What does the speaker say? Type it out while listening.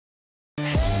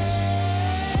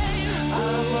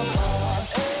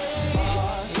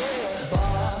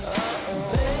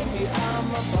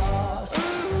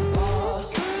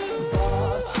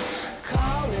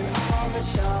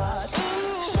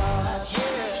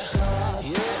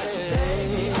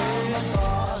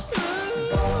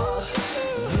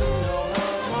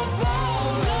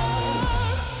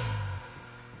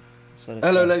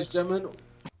Hello, go. ladies and gentlemen.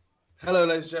 Hello,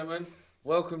 ladies and gentlemen.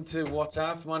 Welcome to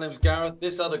Wtaf. My name's Gareth.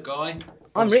 This other guy from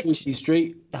I'm Rich. Squeaky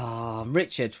Street. I'm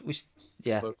Richard.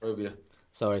 Yeah, Spoke over you.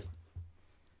 sorry.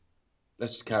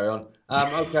 Let's just carry on.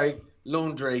 Okay,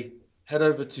 laundry. Head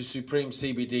over to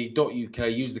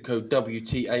supremecbd.uk. Use the code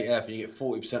WTAF and you get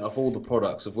 40% off all the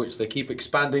products, of which they keep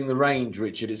expanding the range,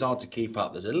 Richard. It's hard to keep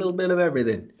up. There's a little bit of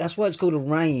everything. That's why it's called a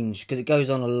range, because it goes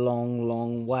on a long,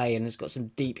 long way, and it's got some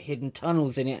deep hidden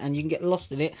tunnels in it, and you can get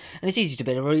lost in it, and it's easy to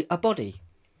build a body.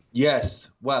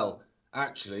 Yes. Well,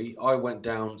 actually, I went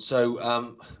down.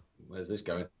 So, where's this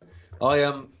going?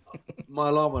 I my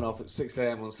alarm went off at 6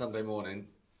 a.m. on Sunday morning,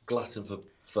 glutton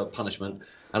for punishment,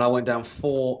 and I went down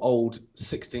 4 old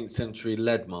 16th century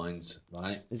lead mines,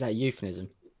 right? Is that a euphemism?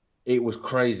 It was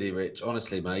crazy, Rich,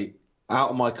 honestly, mate. Out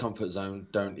of my comfort zone,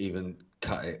 don't even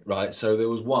cut it, right? So there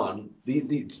was one,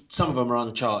 some of them are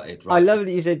uncharted, I right? love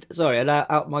that you said, sorry,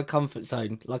 out my comfort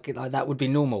zone, like that would be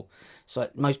normal. So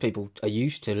most people are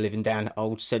used to living down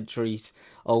old centuries,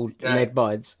 old Yeah. lead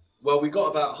mines. Well, we got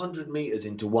about 100 meters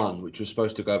into one, which was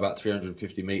supposed to go about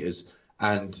 350 meters,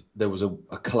 and there was a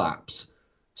collapse.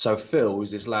 So Phil,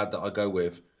 who's this lad that I go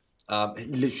with, he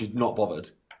literally not bothered.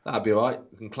 That'd be all right.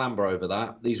 We can clamber over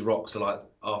that. These rocks are like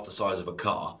half the size of a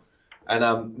car.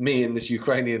 And me and this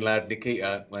Ukrainian lad,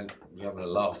 Nikita, went, "You're having a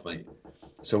laugh, mate."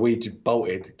 So we just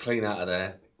bolted clean out of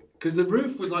there. Because the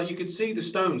roof was like, you could see the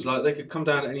stones, like they could come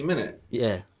down at any minute.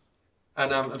 Yeah.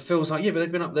 And Phil was like, "Yeah, but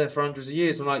they've been up there for hundreds of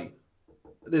years." I'm like,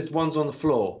 "There's ones on the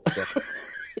floor."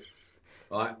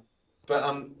 Right.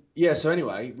 But yeah, so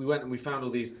anyway, we went and we found all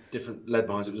these different lead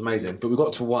mines. It was amazing. But we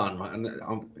got to one, right, and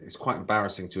it's quite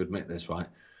embarrassing to admit this, right?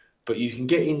 But you can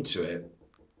get into it.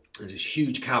 There's this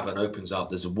huge cavern opens up.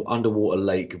 There's an underwater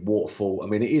lake, waterfall. I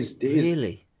mean, it is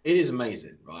Really? it is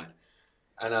amazing, right?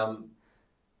 And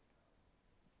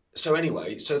so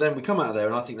anyway, so then we come out of there,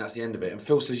 and I think that's the end of it. And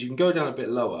Phil says you can go down a bit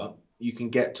lower. You can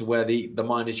get to where the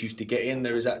miners used to get in.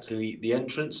 There is actually the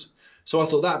entrance. So I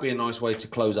thought that'd be a nice way to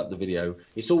close up the video.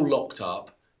 It's all locked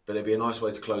up, but it'd be a nice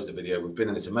way to close the video. We've been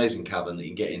in this amazing cavern that you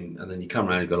can get in, and then you come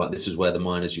around and go like, this is where the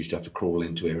miners used to have to crawl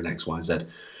into here and X, Y, and Z.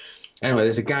 Anyway,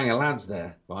 there's a gang of lads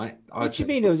there, right? What do you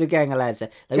mean there was a gang of lads there?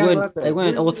 They Gang of weren't. lads there. They weren't We're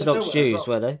in the middle of Orthodox nowhere, Jews,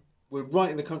 were they? We're right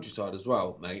in the countryside as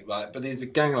well, mate. Right, but there's a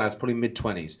gang of lads, probably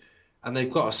mid-20s, and they've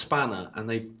got a spanner, and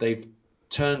they've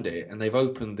turned it, and they've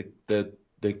opened the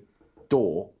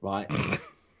door, right,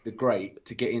 the grate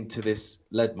to get into this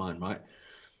lead mine, right.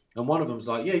 And one of them's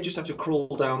like, "Yeah, you just have to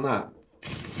crawl down that.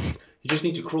 You just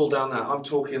need to crawl down that." I'm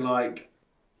talking like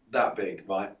that big,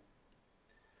 right?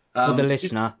 For the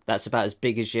listener, that's about as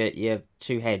big as your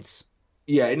two heads.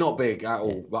 Yeah, not big at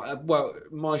all. Right? Well,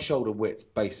 my shoulder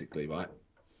width, basically, right?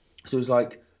 So it was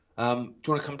like, "Do you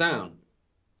want to come down?"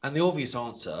 And the obvious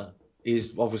answer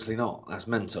is obviously not. That's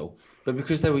mental. But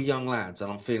because they were young lads,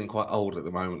 and I'm feeling quite old at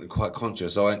the moment and quite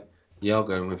conscious, I went, "Yeah, I'll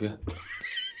go in with you."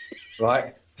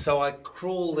 Right? So I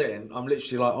crawled in. I'm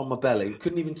literally like on my belly.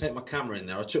 Couldn't even take my camera in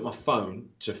there. I took my phone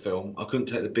to film. I couldn't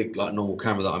take the big like normal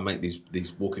camera that I make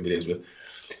these walking videos with.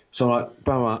 So I'm like,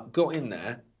 bam, got in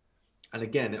there, and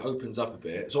again it opens up a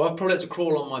bit. So I've probably had to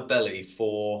crawl on my belly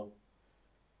for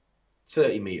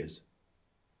 30 meters.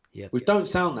 Yeah. Which don't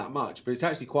sound that much, but it's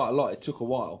actually quite a lot. It took a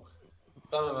while.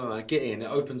 Get in,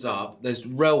 it opens up. There's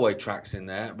railway tracks in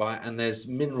there, right? And there's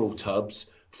mineral tubs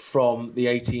from the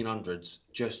 1800s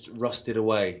just rusted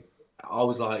away. I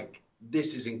was like,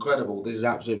 this is incredible. This is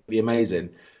absolutely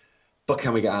amazing. But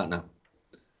can we get out now?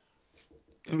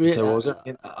 So I was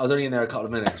only in there a couple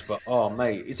of minutes, but oh,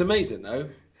 mate, it's amazing though.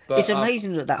 But it's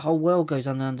amazing that whole world goes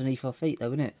underneath our feet, though,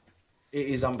 isn't it? it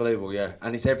is unbelievable, yeah.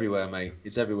 And it's everywhere, mate.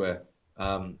 It's everywhere.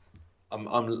 I'm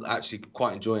actually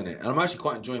quite enjoying it, and I'm actually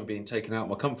quite enjoying being taken out of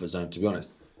my comfort zone, to be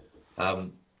honest.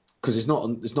 Because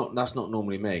that's not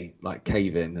normally me, like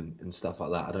caving and stuff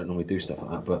like that. I don't normally do stuff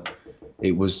like that, but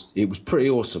it was pretty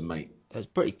awesome, mate. It was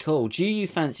pretty cool. Do you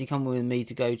fancy coming with me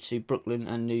to go to Brooklyn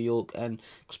and New York and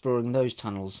exploring those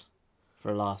tunnels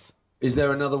for a laugh? Is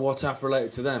there another Wtaf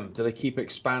related to them? Do they keep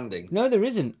expanding? No, there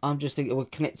isn't. I'm just thinking we're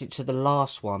connected to the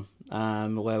last one,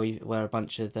 where a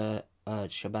bunch of the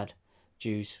Shabbat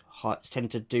Jews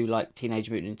tend to do like Teenage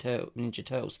Mutant Ninja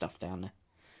Turtle stuff down there.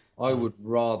 I would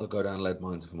rather go down lead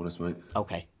mines, if I'm honest, mate.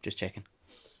 Okay, just checking.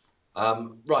 Right,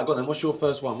 go on then. What's your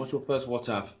first one? What's your first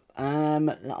Wtaf?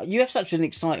 You have such an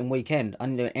exciting weekend. I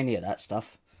didn't do any of that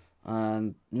stuff.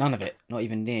 None of it, not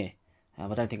even near.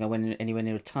 I don't think I went anywhere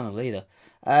near a tunnel either.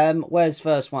 Where's the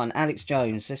first one? Alex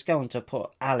Jones. Let's go on to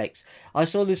put Alex. I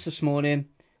saw this morning.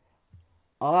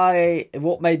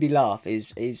 What made me laugh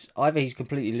is either he's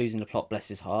completely losing the plot, bless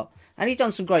his heart, and he's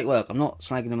done some great work. I'm not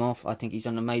slagging him off. I think he's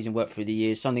done amazing work through the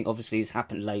years. Something obviously has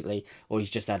happened lately, or he's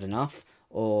just had enough,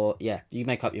 or yeah, you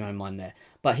make up your own mind there.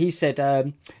 But he said,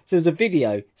 so there's a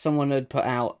video someone had put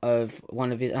out of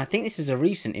one of his, and I think this is a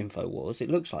recent InfoWars, it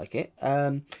looks like it,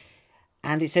 and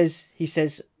he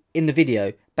says in the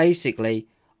video, basically,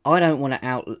 I don't want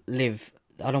to live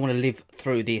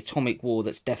through the atomic war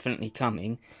that's definitely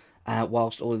coming,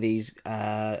 whilst all these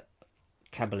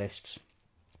Kabbalists,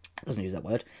 doesn't use that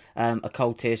word,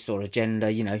 occultist or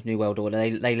agenda, New World Order,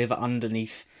 they live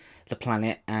underneath the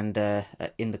planet and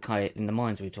in the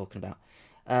mines we were talking about.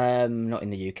 Not in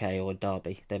the UK or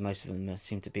Derby. Most of them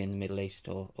seem to be in the Middle East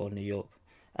or New York.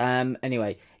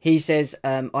 Anyway, he says,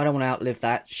 I don't want to outlive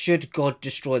that. Should God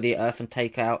destroy the earth and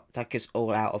take us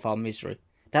all out of our misery?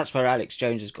 That's where Alex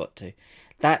Jones has got to.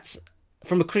 That's,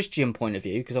 from a Christian point of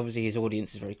view, because obviously his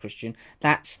audience is very Christian,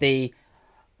 that's the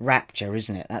rapture,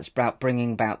 isn't it? That's about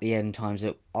bringing about the end times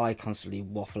that I constantly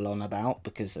waffle on about,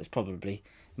 because that's probably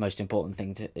the most important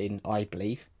thing I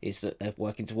believe, is that they're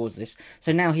working towards this.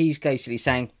 So now he's basically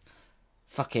saying,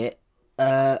 fuck it,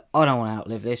 I don't want to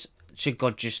outlive this. Should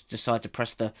God just decide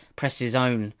to press his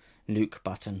own nuke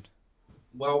button?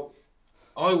 Well,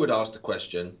 I would ask the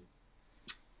question,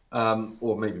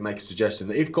 or maybe make a suggestion,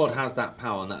 that if God has that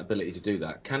power and that ability to do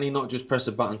that, can he not just press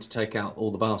a button to take out all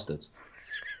the bastards?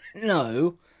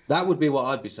 No. That would be what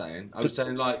I'd be saying. I was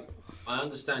saying, like, I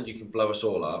understand you can blow us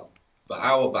all up, but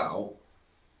how about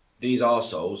these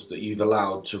arseholes that you've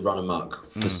allowed to run amok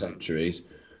for centuries,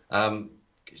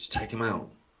 just take them out?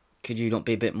 Could you not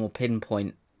be a bit more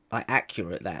pinpoint,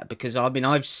 accurate there? Because,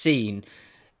 I've seen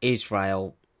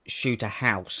Israel shoot a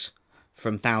house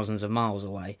from thousands of miles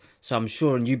away. So I'm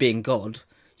sure, and you being God,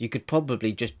 you could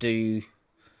probably just do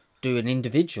an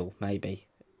individual, maybe.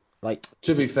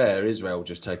 To be fair, Israel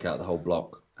just take out the whole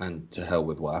block, and to hell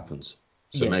with what happens.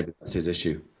 So maybe that's his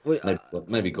issue. Well,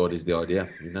 maybe God is the idea.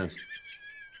 Who knows?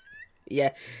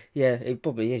 Yeah, it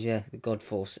probably is. Yeah, the God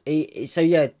force.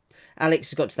 Alex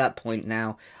has got to that point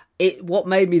now. What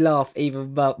made me laugh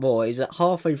even more is that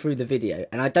halfway through the video,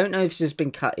 and I don't know if this has been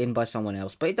cut in by someone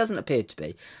else, but it doesn't appear to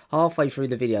be. Halfway through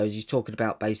the video, he's talking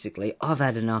about basically, I've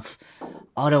had enough.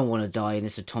 I don't want to die in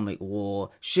this atomic war.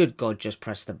 Should God just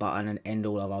press the button and end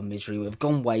all of our misery? We've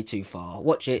gone way too far.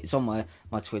 Watch it. It's on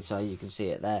my Twitter. You can see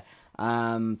it there.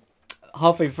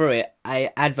 Halfway through it,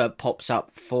 a advert pops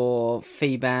up for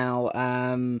female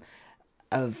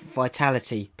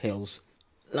vitality pills.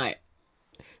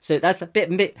 So that's a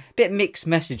bit mixed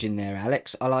message in there,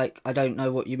 Alex. I don't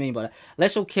know what you mean by that.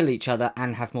 Let's all kill each other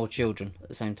and have more children at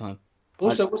the same time.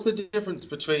 Also, what's the difference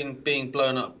between being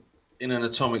blown up in an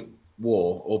atomic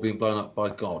war or being blown up by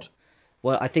God?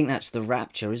 Well, I think that's the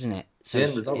rapture, isn't it? So the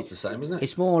end result's the same, isn't it?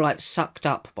 It's more like sucked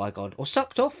up by God, or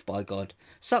sucked off by God.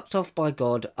 Sucked off by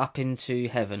God up into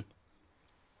heaven.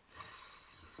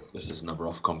 This is another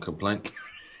Ofcom complaint.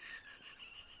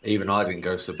 Even I didn't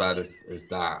go so bad as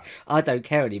that. I don't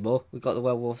care anymore. We've got the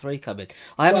World War III coming.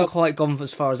 I haven't quite gone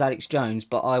as far as Alex Jones,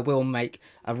 but I will make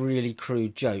a really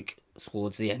crude joke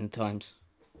towards the end times.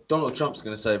 Donald Trump's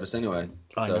going to save us anyway.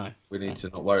 I know. We need to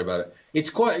not worry about it.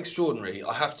 It's quite extraordinary,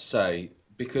 I have to say,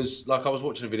 because I was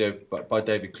watching a video by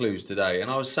David Clues today, and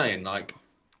I was saying,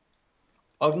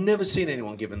 I've never seen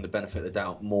anyone given the benefit of the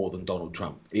doubt more than Donald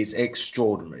Trump. It's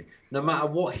extraordinary. No matter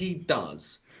what he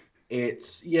does,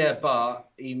 it's, but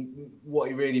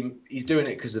he's doing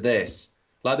it because of this.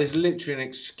 There's literally an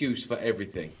excuse for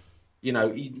everything. There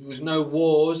was no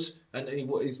wars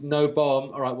and no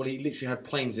bomb. All right, well, he literally had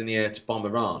planes in the air to bomb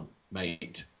Iran,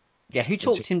 mate. Yeah, who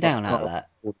talked him down out of that?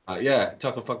 Yeah,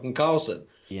 Tucker fucking Carlson.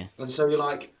 Yeah. And so you're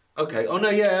like, okay, oh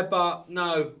no, but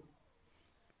no.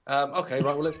 Okay, right,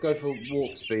 well, let's go for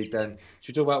warp speed then.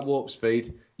 Should we talk about warp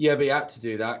speed? Yeah, but you had to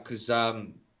do that because,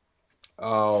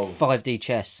 5D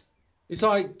chess. It's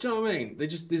like, do you know what I mean?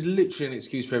 There's literally an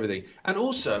excuse for everything. And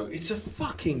also, it's a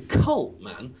fucking cult,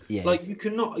 man. Yes. You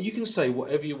can say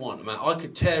whatever you want, man. I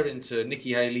could tear into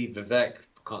Nikki Haley, Vivek,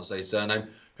 can't say his surname,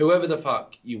 whoever the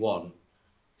fuck you want.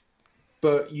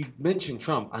 But you mention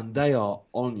Trump and they are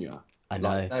on you. I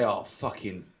know. They are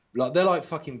fucking, they're like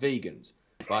fucking vegans.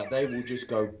 They will just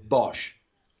go bosh.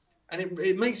 And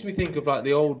it makes me think of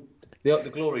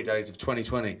the glory days of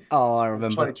 2020. Oh, I remember.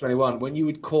 2021, when you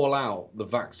would call out the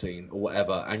vaccine or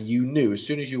whatever, and you knew as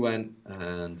soon as you went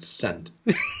and send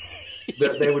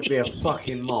that there would be a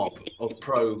fucking mob of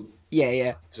pro.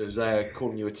 Yeah. There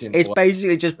calling you a tin. It's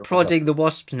basically just prodding the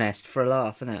wasp's nest for a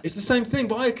laugh, isn't it? It's the same thing,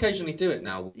 but I occasionally do it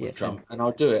now with Trump, and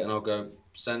I'll do it, and I'll go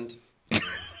send,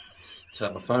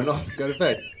 turn my phone off, go to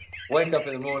bed, wake up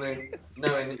in the morning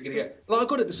knowing that you're gonna get. I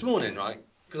got it this morning, right?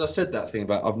 because I said that thing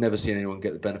about I've never seen anyone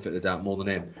get the benefit of the doubt more than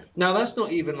him. Now that's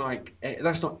not even like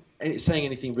that's not it's saying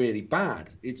anything really bad.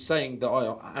 It's saying that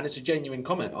and it's a genuine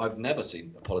comment. I've never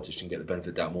seen a politician get the benefit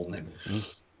of the doubt more than him.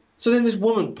 So then this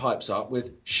woman pipes up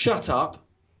with "Shut up,"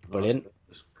 Brilliant,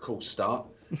 cool start,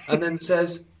 and then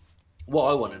says,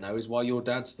 "What I want to know is why your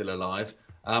dad's still alive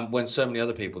when so many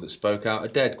other people that spoke out are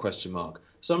dead?" ?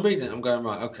 So I'm reading it. I'm going,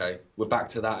 right, okay, we're back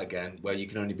to that again, where you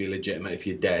can only be legitimate if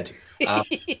you're dead.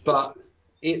 But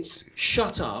it's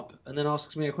 "shut up" and then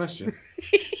asks me a question.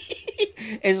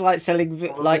 It's like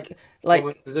selling like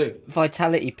to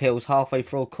vitality pills halfway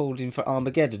through a called in for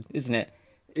Armageddon, isn't it?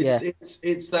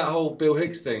 It's that whole Bill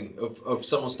Hicks thing of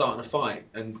someone starting a fight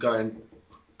and going,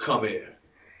 "Come here,"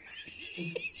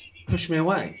 push me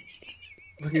away.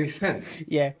 Doesn't make any sense.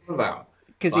 Yeah. What about?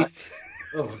 Because like,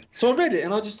 So I read it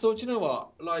and I just thought, you know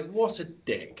what? Like, what a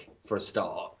dick for a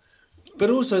start. But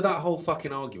also that whole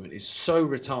fucking argument is so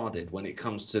retarded when it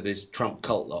comes to this Trump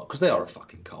cult lot, because they are a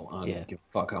fucking cult. I don't give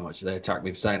a fuck how much they attack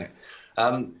me for saying it.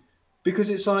 Because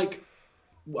it's like,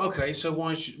 okay, so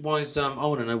why is I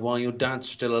want to know why your dad's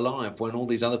still alive when all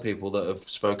these other people that have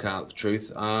spoke out the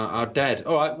truth are dead.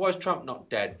 All right, why is Trump not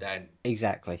dead then?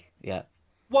 Exactly. Yeah.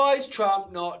 Why is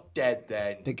Trump not dead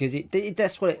then? Because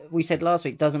that's what we said last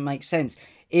week. Doesn't make sense.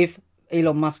 If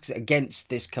Elon Musk's against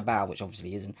this cabal, which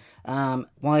obviously isn't,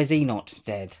 why is he not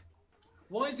dead?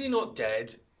 Why is he not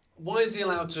dead? Why is he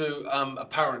allowed to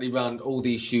apparently run all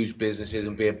these huge businesses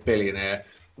and be a billionaire?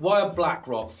 Why are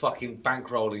BlackRock fucking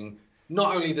bankrolling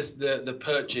not only the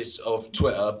purchase of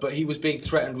Twitter, but he was being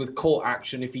threatened with court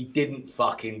action if he didn't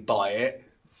fucking buy it?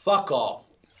 Fuck off.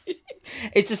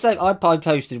 It's the same. I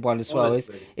posted one as well.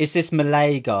 It's this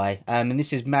Malay guy, and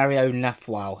this is Mario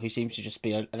Nafwal, who seems to just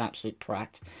be an absolute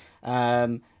prat.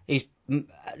 He's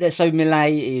so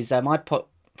Malay is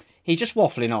he's just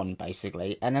waffling on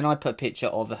basically, and then I put a picture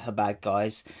of the Chabad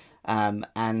guys,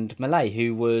 and Malay,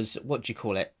 who was, what do you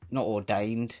call it? Not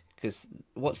ordained, because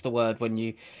what's the word when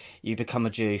you become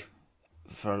a Jew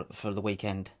for the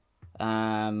weekend?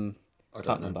 I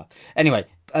can't remember. Anyway,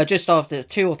 just after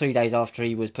 2 or 3 days after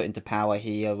he was put into power,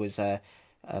 he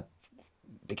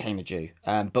became a Jew,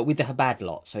 but with the Chabad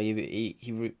lot. So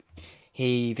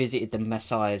he visited the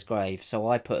Messiah's grave. So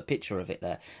I put a picture of it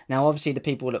there. Now, obviously, the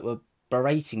people that were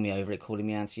berating me over it, calling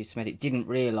me anti-Semitic, didn't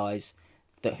realise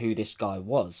that who this guy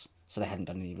was. So they hadn't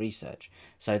done any research.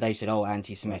 So they said, "Oh,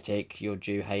 anti-Semitic, you're a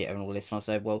Jew hater," and all this. And I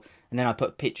said, "Well," and then I put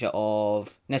a picture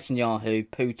of Netanyahu,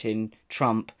 Putin,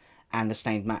 Trump, and the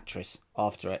stained mattress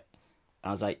after it. And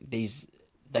I was like, they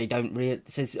don't really...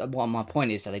 What my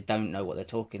point is that they don't know what they're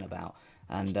talking about.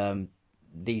 And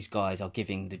these guys are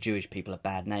giving the Jewish people a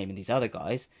bad name, and these other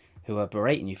guys who are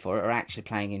berating you for it are actually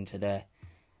playing into the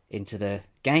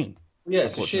game. Yeah,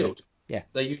 it's a shield. Yeah.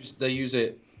 They use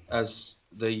it as...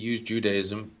 They use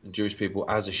Judaism and Jewish people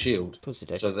as a shield, of course they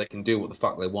do, so they can do what the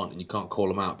fuck they want, and you can't call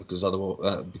them out because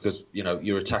because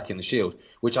you're attacking the shield.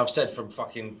 Which I've said from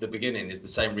fucking the beginning is the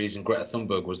same reason Greta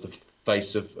Thunberg was the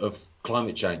face of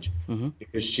climate change,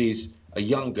 because she's a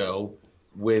young girl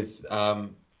with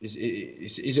is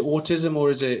it autism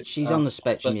or is it? She's on the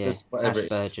spectrum,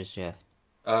 Asperger's, yeah.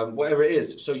 Whatever it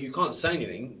is, so you can't say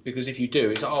anything because if you do,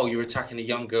 it's like, oh, you're attacking a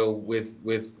young girl with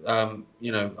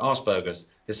Asperger's.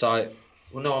 It's like,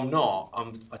 well, no, I'm not.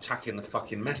 I'm attacking the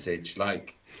fucking message.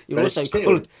 Like, you're also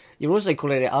calling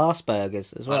it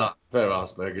Asperger's as well. Fair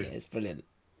Asperger's. Yeah, it's brilliant.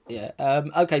 Yeah.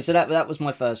 Okay, so that was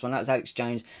my first one. That was Alex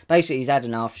Jones. Basically, he's had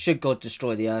enough. Should God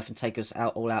destroy the earth and take us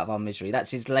all out of our misery?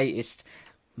 That's his latest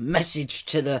message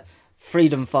to the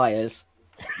freedom fighters.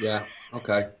 Yeah.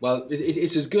 Okay. Well,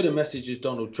 it's as good a message as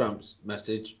Donald Trump's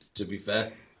message, to be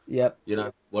fair. Yep.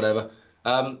 Whatever.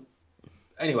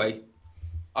 Anyway,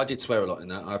 I did swear a lot in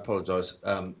that. I apologise.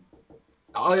 I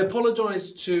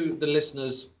apologise to the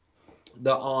listeners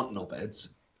that aren't knobheads.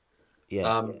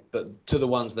 Yeah. But to the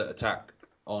ones that attack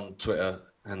on Twitter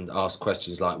and ask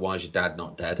questions like, "Why is your dad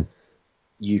not dead?"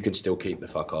 You can still keep the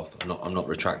fuck off. I'm not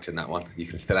retracting that one. You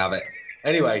can still have it.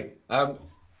 Anyway,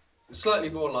 slightly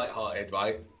more light-hearted,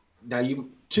 right? Now,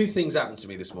 two things happened to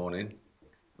me this morning,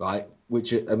 right,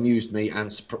 which amused me and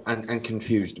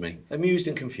confused me. Amused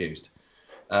and confused.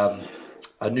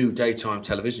 A new daytime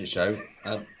television show.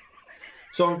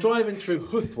 So I'm driving through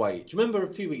Wtaf. Do you remember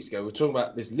a few weeks ago we were talking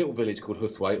about this little village called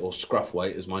Wtaf, or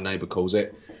Scruffwaite, as my neighbour calls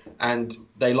it, and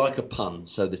they like a pun.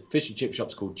 So the fish and chip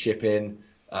shop's called Chip In.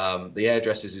 The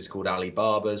hairdressers is called Ali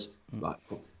Barber's. Right.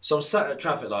 So I'm sat at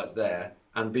traffic lights there,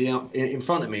 and in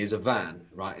front of me is a van,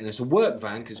 right? And it's a work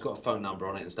van because it's got a phone number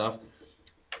on it and stuff.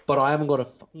 But I haven't got a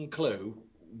fucking clue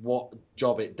what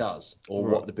job it does or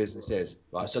what the business is,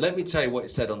 right? So let me tell you what it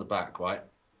said on the back, right?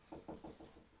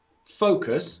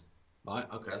 Focus, Right,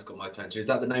 okay, that's got my attention. Is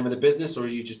that the name of the business, or are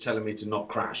you just telling me to not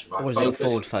crash? Right, Or is it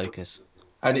Ford Focus?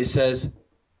 And it says,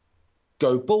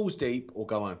 go balls deep or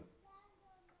go home.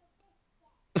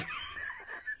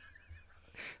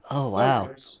 Oh, wow.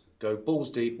 Focus, go balls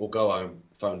deep or go home.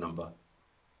 Phone number.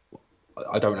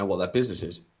 I don't know what that business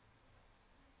is.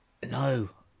 No.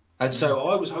 And so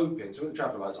I was hoping, so with the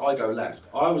traffic lights, I go left.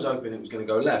 I was hoping it was going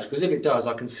to go left, because if it does,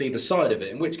 I can see the side of it,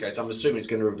 in which case I'm assuming it's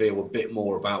going to reveal a bit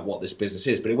more about what this business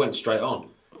is. But it went straight on.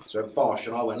 So it went bosh,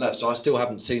 and I went left. So I still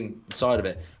haven't seen the side of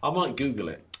it. I might Google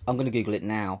it. I'm going to Google it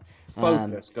now.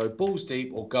 Focus, go balls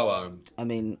deep or go home. I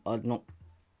mean, I'm not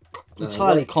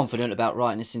entirely confident about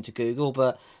writing this into Google,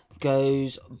 but go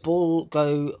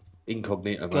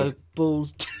incognito go mode.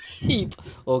 balls deep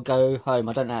or go home.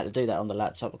 I don't know how to do that on the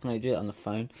laptop. I can only do it on the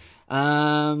phone.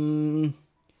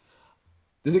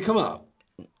 Does it come up?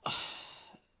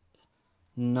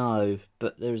 No,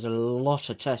 but there's a lot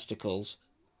of testicles,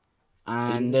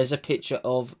 and there's a picture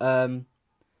of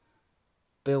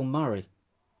Bill Murray.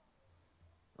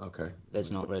 Okay.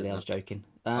 There's not really. I was joking.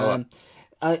 Right.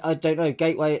 I don't know.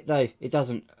 Gateway. No, it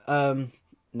doesn't.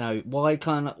 No. Why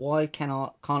can't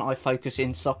I focus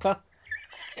in soccer?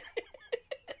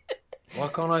 Why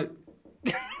can't I?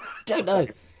 I don't know.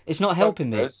 It's not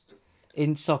helping me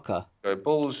in soccer. Go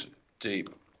balls deep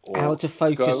or How to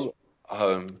focus. Go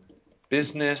home.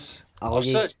 Business. I'll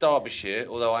search Derbyshire,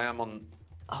 although I am on.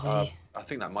 I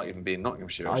think that might even be in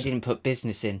Nottinghamshire. I didn't put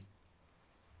business in.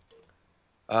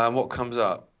 What comes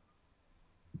up?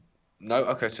 No,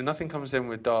 okay, so nothing comes in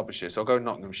with Derbyshire, so I'll go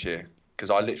Nottinghamshire, because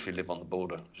I literally live on the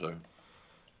border, so...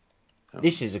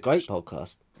 This is a great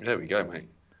podcast. There we go, mate.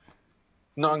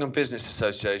 Nottingham Business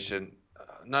Association,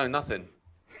 no, nothing.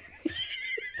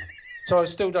 So I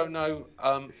still don't know.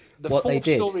 The what fourth they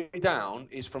did. Story down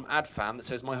is from AdFam that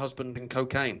says, my husband in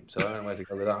cocaine, so I don't know where to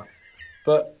go with that.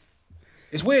 But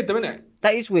it's weird though, isn't it?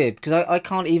 That is weird, because I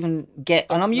can't even get...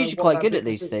 And I'm usually quite good at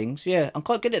these is. things. Yeah, I'm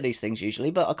quite good at these things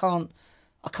usually, but I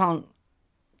can't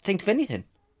think of anything.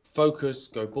 Focus,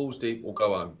 go balls deep, or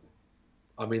go home.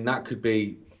 I mean, that could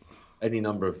be any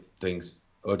number of things.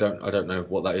 I don't know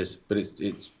what that is, but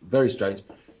it's very strange.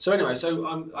 So anyway,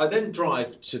 I then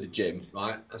drive to the gym,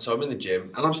 right? And so I'm in the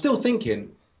gym, and I'm still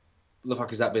thinking, the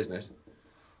fuck is that business?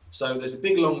 So there's a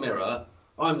big long mirror.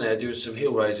 I'm there doing some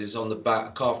heel raises on the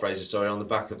back, calf raises, sorry, on the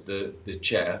back of the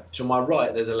chair. To my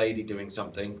right, there's a lady doing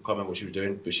something. I can't remember what she was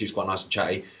doing, but she's quite nice and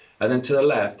chatty. And then to the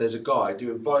left, there's a guy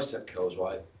doing bicep curls,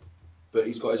 right? But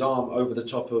he's got his arm over the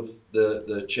top of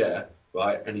the chair,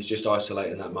 right? And he's just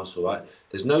isolating that muscle, right?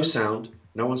 There's no sound.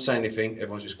 No one's saying anything.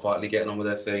 Everyone's just quietly getting on with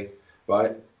their thing,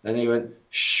 right? And he went,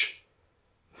 shh.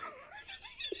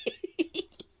 He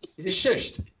just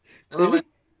shushed. And I went,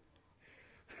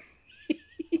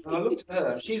 and I looked at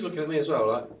her, and she's looking at me as well,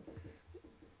 right?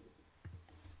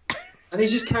 And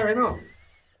he's just carrying on.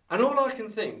 And all I can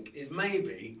think is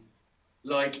maybe,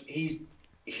 like, he's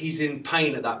in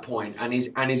pain at that point, and his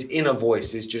inner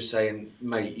voice is just saying,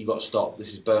 mate, you got to stop.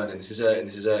 This is burning. This is hurting.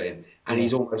 This is hurting. And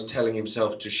he's almost telling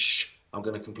himself to shh. I'm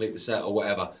going to complete the set or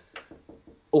whatever.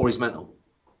 Or he's mental.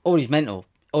 Or he's mental.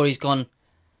 Or he's gone.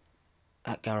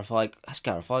 That's Gareth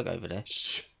Ike over there.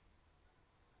 Shh.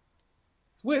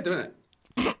 Weird, isn't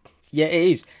it? Yeah,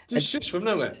 it is. Just shush from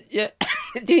nowhere. Yeah.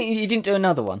 He didn't do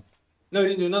another one. No, he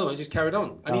didn't do another one. He just carried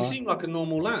on, and he seemed like a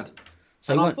normal lad.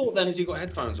 So I thought then, has he got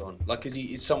headphones on? Like,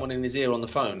 is someone in his ear on the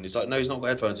phone? He's like, no, he's not got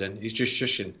headphones in. He's just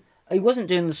shushing. He wasn't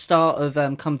doing the start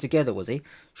of Come Together, was he?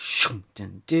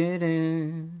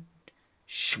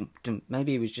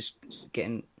 Maybe he was just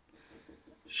getting...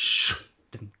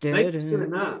 Maybe he was doing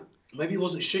that. Maybe he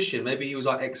wasn't shushing. Maybe he was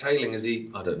like exhaling as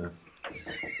he... I don't know.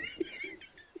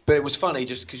 But it was funny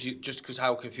just because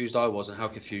how confused I was and how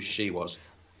confused she was.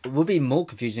 It would be more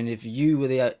confusing if you were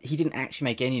the... He didn't actually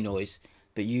make any noise,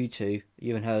 but you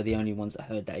and her are the only ones that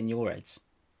heard that in your heads.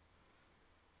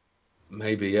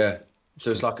 Maybe, yeah.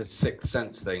 So it's like a sixth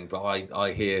sense thing, but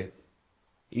I hear...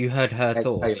 You heard her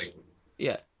exhaling. thoughts.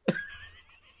 Yeah.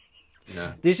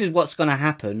 No. This is what's going to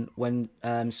happen when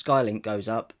Skylink goes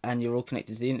up and you're all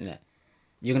connected to the internet.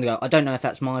 You're going to go, I don't know if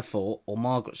that's my fault or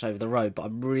Margaret's over the road, but I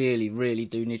really, really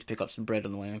do need to pick up some bread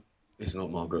on the way home. It's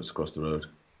not Margaret's across the road.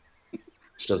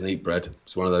 She doesn't eat bread.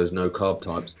 It's one of those no-carb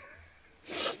types.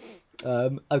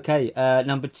 Okay,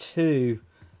 number 2.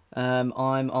 I'm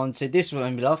on to this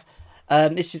one, me laugh.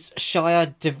 This is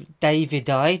Shia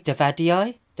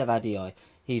Davadi.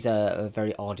 He's a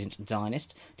very ardent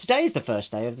Zionist. Today is the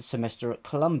first day of the semester at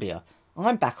Columbia.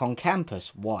 I'm back on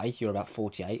campus. Why? You're about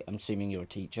 48. I'm assuming you're a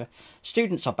teacher.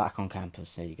 Students are back on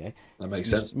campus. There you go. That makes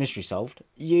sense. Mystery solved.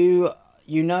 You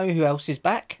know who else is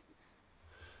back?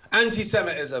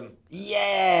 Anti-Semitism.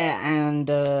 Yeah, and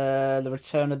the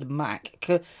return of the Mac.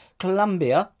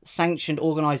 Colombia sanctioned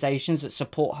organisations that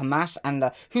support Hamas and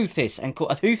Houthis, and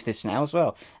Houthis now as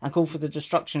well, and called for the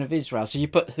destruction of Israel. So you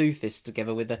put Houthis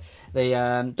together with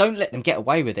the don't let them get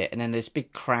away with it, and then this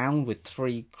big crown with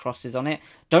 3 crosses on it.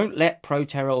 Don't let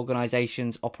pro-terror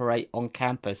organisations operate on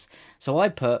campus. So I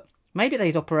put, maybe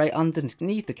they'd operate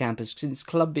underneath the campus, since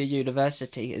Columbia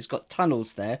University has got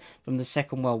tunnels there from the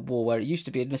Second World War, where it used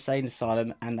to be an insane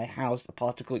asylum, and they housed a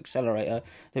particle accelerator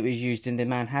that was used in the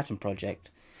Manhattan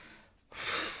Project.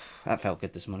 That felt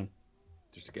good this morning.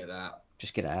 Just to get that out.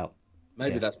 Just get it out.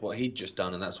 Maybe that's what he'd just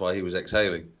done, and that's why he was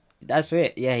exhaling. That's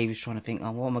it. Yeah, he was trying to think,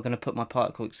 oh, what am I going to put my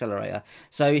particle accelerator?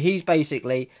 So he's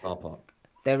basically... Car park.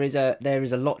 There is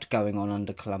a lot going on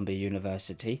under Columbia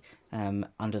University,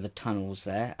 under the tunnels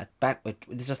there.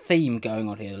 There's a theme going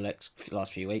on here the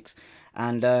last few weeks,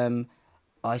 and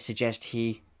I suggest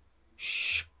he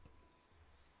shh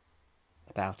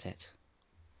about it.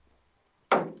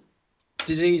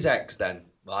 Disease X, then,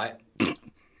 right?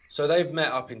 So they've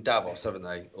met up in Davos, haven't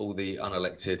they? All the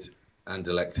unelected and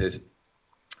elected,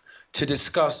 to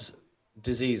discuss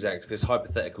Disease X, this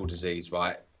hypothetical disease,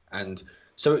 right? And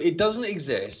so it doesn't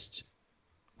exist,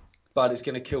 but it's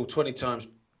going to kill 20 times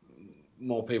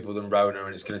more people than Rona,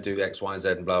 and it's going to do X, Y, and Z,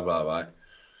 and blah, blah, right?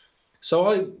 So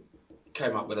I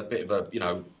came up with a bit of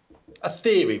a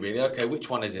theory, really. Okay, which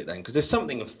one is it then? Because there's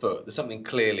something afoot. There's something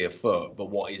clearly afoot, but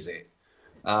what is it?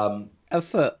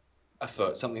 Afoot.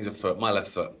 Afoot. Something's afoot. My left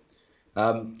foot.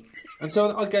 And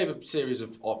so I gave a series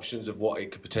of options of what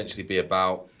it could potentially be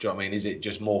about. Do you know what I mean? Is it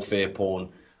just more fear porn?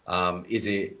 Is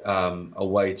it a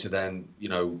way to then,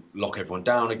 lock everyone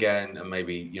down again and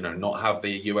maybe, not have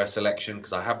the US election?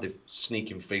 Because I have this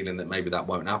sneaking feeling that maybe that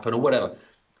won't happen or whatever.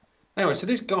 Anyway, so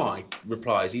this guy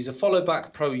replies, he's a follow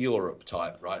back pro-Europe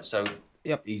type, right? So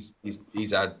yep. he's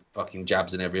had fucking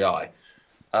jabs in every eye.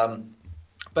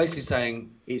 Basically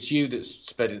saying it's you that's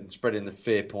spreading the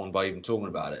fear porn by even talking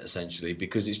about it, essentially,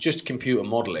 because it's just computer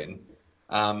modelling.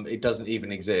 It doesn't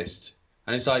even exist.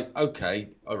 And it's like, okay,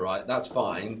 all right, that's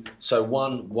fine. So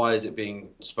one, why is it being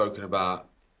spoken about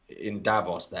in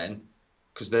Davos then?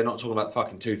 Because they're not talking about the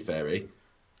fucking tooth fairy.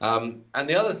 And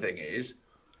the other thing is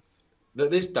that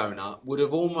this donut would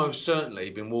have almost certainly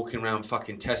been walking around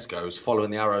fucking Tesco's following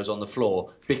the arrows on the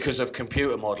floor because of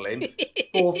computer modelling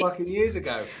 4 fucking years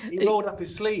ago. He rolled up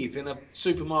his sleeve in a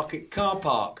supermarket car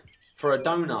park for a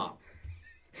donut.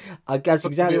 That's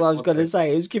exactly what I was going to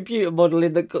say. It was computer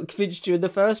modelling that convinced you in the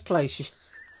first place.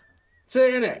 See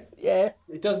it, innit? Yeah.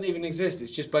 It doesn't even exist.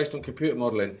 It's just based on computer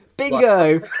modelling.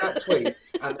 Bingo! Right, take that tweet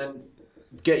and then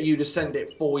get you to send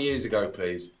it 4 years ago,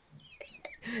 please.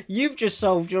 You've just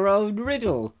solved your own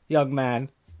riddle, young man.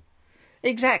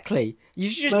 Exactly. You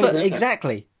should just put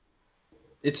exactly.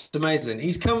 It's amazing.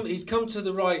 He's come to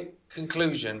the right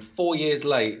conclusion 4 years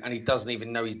late, and he doesn't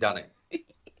even know he's done it.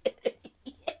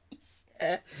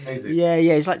 Amazing. Yeah.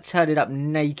 It's like turning up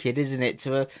naked, isn't it,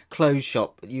 to a clothes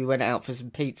shop. You went out for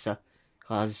some pizza.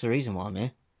 Oh, that's the reason why I'm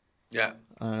here. Yeah.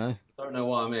 I don't know. Don't know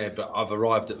why I'm here, but I've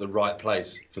arrived at the right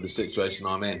place for the situation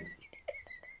I'm in.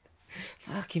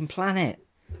 Fucking planet.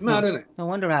 Mad, isn't it? No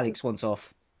wonder Alex wants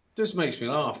off. Just makes me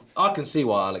laugh. I can see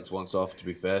why Alex wants off, to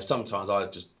be fair. Sometimes I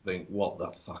just think, what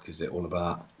the fuck is it all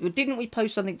about? Didn't we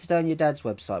post something today on your dad's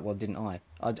website? Well, didn't I?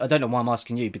 I don't know why I'm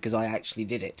asking you, because I actually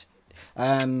did it.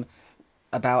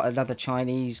 About another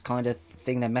Chinese kind of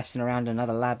thing. They're messing around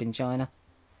another lab in China.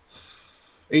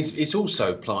 It's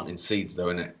also planting seeds, though,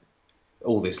 isn't it?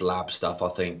 All this lab stuff, I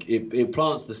think. It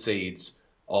plants the seeds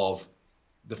of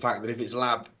the fact that if it's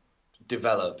lab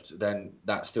developed, then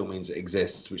that still means it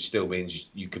exists, which still means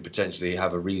you could potentially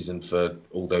have a reason for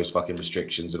all those fucking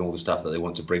restrictions and all the stuff that they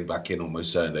want to bring back in,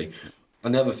 almost certainly.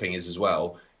 And the other thing is, as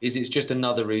well, is it's just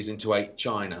another reason to hate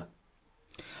China.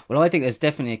 Well, I think there's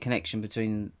definitely a connection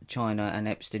between China and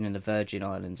Epstein and the Virgin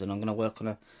Islands, and I'm going to work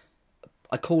on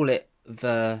I call it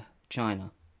the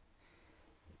China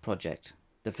project.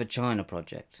 The Vagina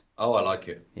project. Oh, I like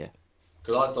it. Yeah.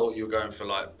 Because I thought you were going for,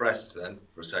 like, breasts then,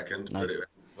 for a second, no. But it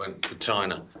went for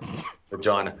China.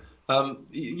 Vagina.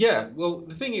 Yeah, well,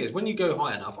 the thing is, when you go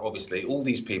high enough, obviously, all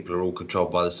these people are all controlled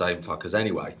by the same fuckers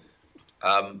anyway.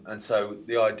 And so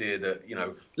the idea that,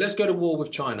 let's go to war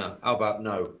with China. How about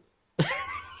no?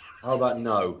 How about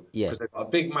no? Yeah. Because they've got a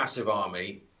big, massive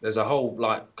army. There's a whole,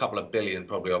 couple of billion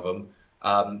probably of them.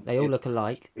 They all look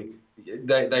alike.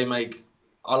 They make...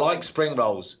 I like spring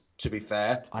rolls, to be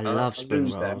fair. I love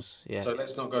spring rolls. Yeah. So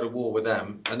let's not go to war with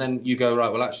them. And then you go,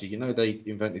 right, well, actually, they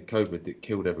invented COVID that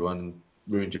killed everyone,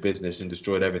 ruined your business and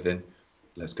destroyed everything.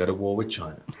 Let's go to war with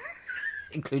China.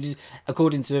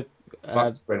 According to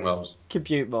Fuck spring rolls.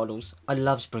 Compute models. I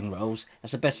love spring rolls.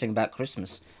 That's the best thing about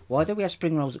Christmas. Why do we have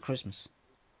spring rolls at Christmas?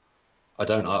 I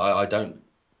don't. I don't.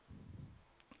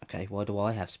 Okay, why do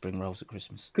I have spring rolls at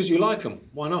Christmas? Because you like them.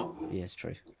 Why not? Yeah, it's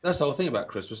true. That's the whole thing about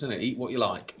Christmas, isn't it? Eat what you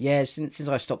like. Yeah, since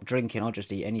I stopped drinking, I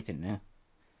just eat anything now.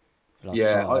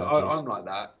 Yeah, I'm like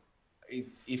that.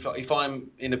 If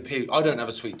I'm in a period, I don't have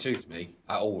a sweet tooth, me,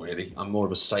 at all, really. I'm more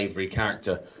of a savoury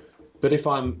character. But if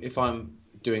I'm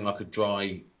doing like a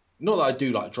dry, not that I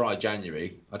do like dry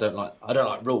January. I don't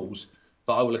like rules,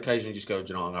 but I will occasionally just go,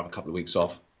 do you know, I'm gonna have a couple of weeks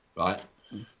off, right?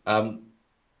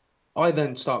 I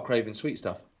then start craving sweet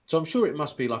stuff. So I'm sure it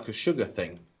must be like a sugar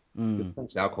thing. Because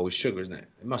essentially alcohol is sugar, isn't it?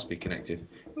 It must be connected.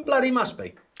 It bloody must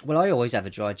be. Well, I always have a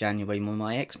dry January when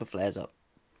my eczema flares up.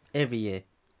 Every year.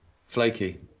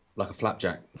 Flaky, like a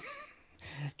flapjack.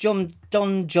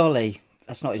 Don Jolly.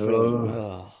 That's not his real name.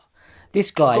 Oh.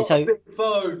 This guy, so... Big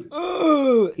phone.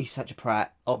 Oh, he's such a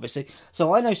prat, obviously.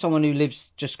 So I know someone who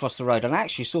lives just across the road, and I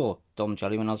actually saw Don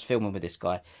Jolly when I was filming with this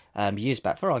guy years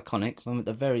back for Iconic. When at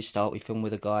the very start we filmed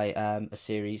with a guy, a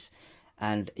series,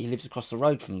 and he lives across the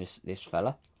road from this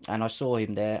fella. And I saw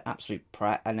him there, absolute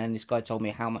prat. And then this guy told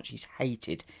me how much he's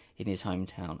hated in his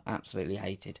hometown. Absolutely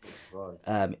hated.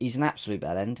 He's an absolute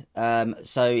bellend.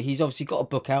 So he's obviously got a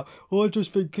book out. Oh, I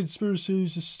just think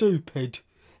conspiracies are stupid.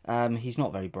 He's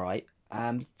not very bright.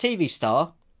 TV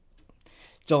star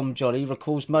Dom Jolly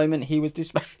recalls moment he was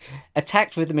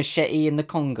attacked with a machete in the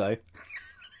Congo.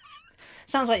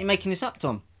 Sounds like you're making this up,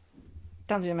 Tom.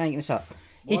 Sounds like you're making this up.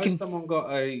 Why has someone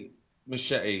got a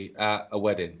machete at a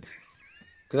wedding?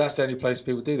 Because that's the only place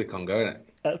people do the Congo, isn't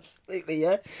it? Absolutely,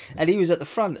 yeah. And he was at the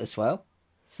front as well.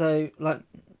 So, like,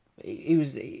 he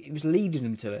was leading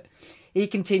them to it. He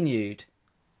continued.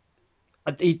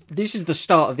 This is the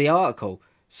start of the article.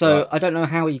 So, right. I don't know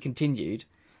how he continued.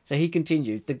 So, he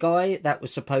continued. The guy that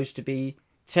was supposed to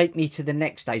take me to the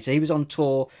next day. So, he was on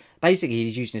tour. Basically,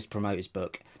 he's using this to promote his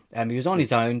book. He was on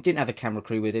his own, didn't have a camera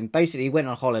crew with him. Basically, he went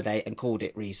on holiday and called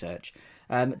it research.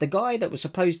 The guy that was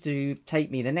supposed to take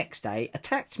me the next day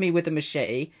attacked me with a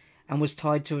machete and was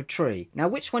tied to a tree. Now,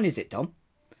 which one is it, Dom?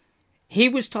 He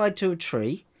was tied to a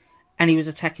tree and he was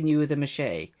attacking you with a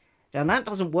machete. Now, that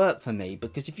doesn't work for me,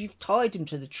 because if you've tied him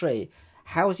to the tree,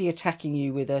 how is he attacking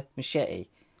you with a machete?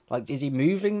 Like, is he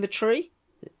moving the tree?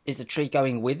 Is the tree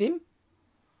going with him?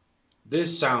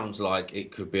 This sounds like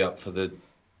it could be up for the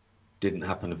Didn't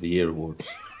Happen of the Year awards.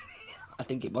 I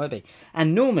think it might be.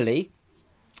 And normally,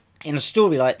 in a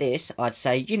story like this, I'd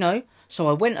say, so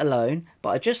I went alone, but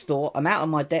I just thought, I'm out of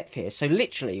my depth here. So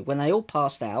literally, when they all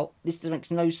passed out, this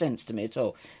makes no sense to me at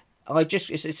all.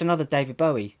 It's another David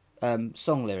Bowie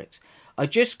song lyrics. I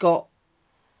just got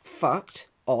fucked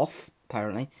off,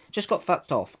 apparently. Just got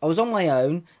fucked off. I was on my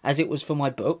own, as it was for my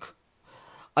book.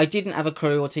 I didn't have a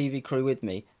crew or TV crew with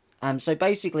me. So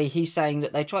basically, he's saying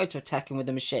that they tried to attack him with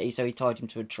a machete, so he tied him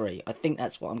to a tree. I think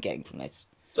that's what I'm getting from this.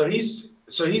 So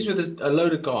he's with a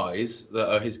load of guys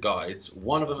that are his guides.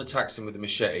 One of them attacks him with a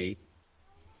machete.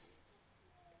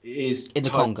 In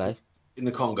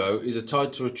the Congo, is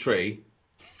tied to a tree.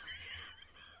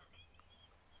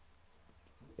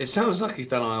 It sounds like he's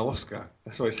done ayahuasca.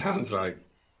 That's what it sounds like.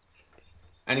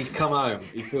 And he's come home.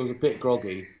 He feels a bit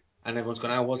groggy, and everyone's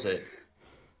gone, "How was it?"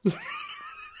 A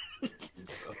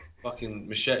fucking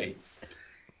machete.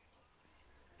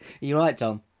 You're right,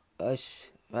 Tom.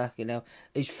 Fucking hell.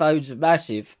 His phones are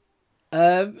massive.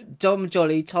 Dom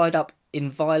Jolly tied up in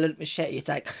violent machete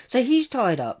attack. So he's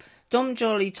tied up. Dom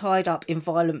Jolly tied up in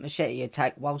violent machete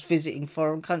attack whilst visiting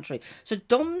foreign country. So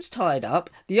Dom's tied up.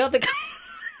 The other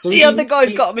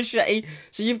guy's got a machete.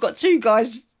 So you've got two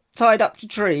guys tied up to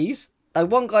trees.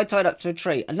 One guy tied up to a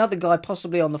tree. Another guy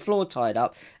possibly on the floor tied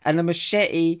up. And a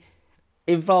machete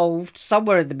involved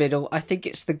somewhere in the middle. I think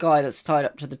it's the guy that's tied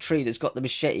up to the tree that's got the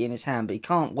machete in his hand, but he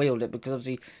can't wield it because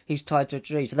obviously he's tied to a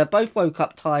tree. So they both woke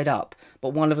up tied up,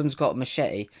 but one of them's got a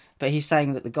machete. But he's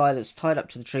saying that the guy that's tied up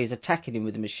to the tree is attacking him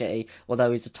with a machete,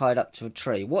 although he's tied up to a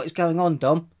tree. What is going on,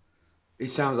 Dom? It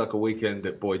sounds like a weekend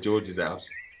at Boy George's house,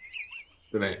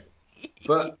 doesn't it?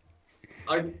 But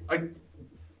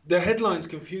the headline's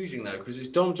confusing though, because it's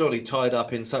Dom Jolly tied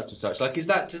up in such and such. Like, does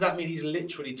that mean he's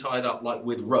literally tied up like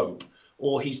with rope?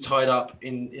 Or he's tied up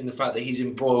in the fact that he's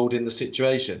embroiled in the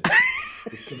situation?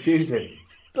 It's confusing.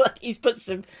 Like, he's put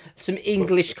some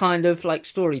English kind of like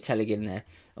storytelling in there.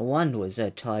 One was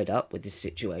tied up with this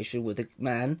situation with a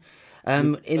man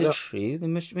in a tree with a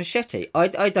machete.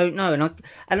 I don't know,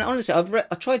 and honestly,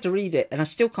 I tried to read it and I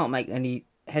still can't make any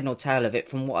head nor tail of it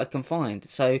from what I can find.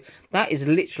 So that is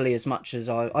literally as much as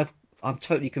I'm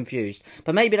totally confused.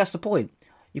 But maybe that's the point.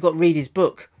 You've got to read his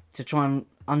book to try and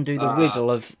undo the riddle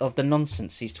of the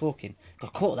nonsense he's talking.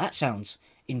 God, cool, that sounds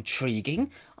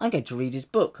intriguing. I'm going to read his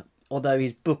book, although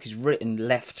his book is written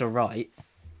left to right.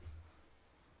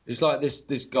 It's like this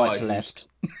guy Right to left.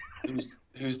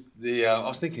 who's the I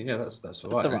was thinking, yeah, that's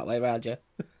all right. It's the right way around, yeah.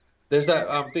 There's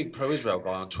that big pro-Israel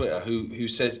guy on Twitter who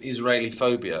says Israeli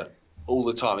phobia all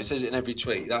the time. He says it in every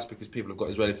tweet. That's because people have got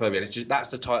Israeli phobia. And it's just that's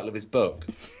the title of his book.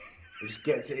 He just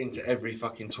gets it into every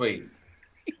fucking tweet.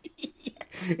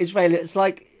 Israel, it's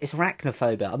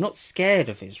arachnophobia. I'm not scared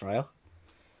of Israel.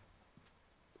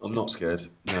 I'm not scared.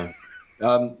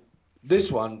 No.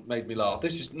 This one made me laugh.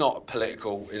 This is not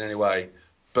political in any way,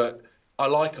 but I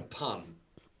like a pun,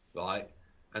 right?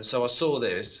 And so I saw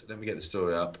this. Let me get the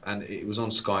story up, and it was on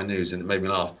Sky News, and it made me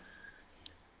laugh.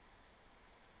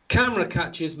 Camera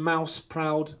catches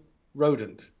mouse-proud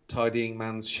rodent tidying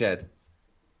man's shed.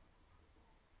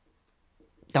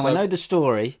 Now, I know the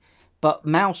story, but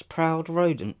mouse-proud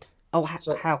rodent. Oh,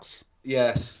 house.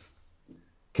 Yes.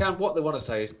 What they want to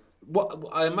say is, what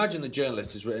I imagine the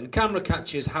journalist has written, camera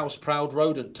catches house-proud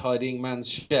rodent tidying man's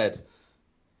shed.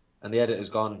 And the editor's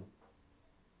gone,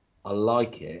 I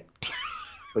like it,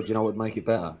 but you know what would make it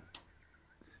better?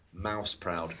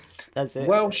 Mouse-proud. That's it.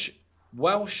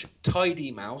 Welsh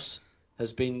tidy mouse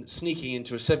has been sneaking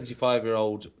into a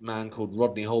 75-year-old man called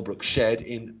Rodney Holbrook's shed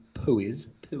in Powys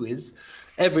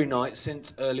every night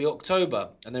since early October.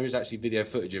 And there is actually video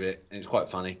footage of it, and it's quite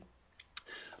funny.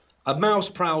 A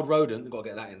mouse-proud rodent, they've got to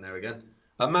get that in there again.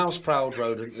 A mouse-proud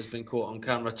rodent has been caught on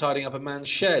camera tidying up a man's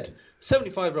shed.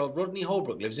 75-year-old Rodney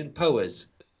Holbrook lives in Powys.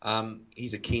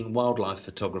 He's a keen wildlife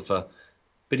photographer,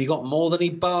 but he got more than he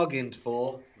bargained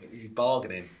for. He's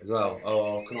bargaining as well.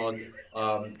 Oh, come on.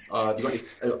 You got any,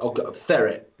 got a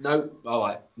ferret? No? All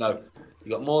right, no.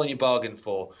 You got more than you bargained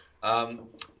for.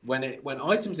 When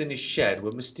items in his shed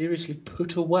were mysteriously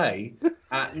put away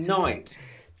at night.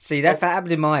 See, if that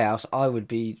happened in my house, I would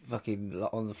be fucking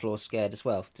on the floor scared as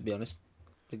well, to be honest.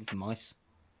 Looking for mice.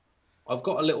 I've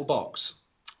got a little box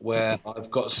where I've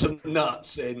got some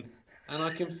nuts in, and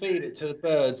I can feed it to the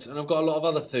birds, and I've got a lot of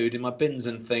other food in my bins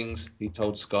and things, he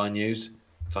told Sky News.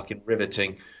 Fucking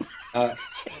riveting.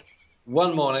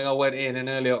 One morning I went in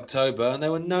early October, and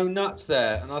there were no nuts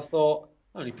there, and I thought,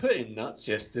 I only put in nuts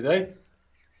yesterday.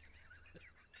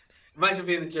 Imagine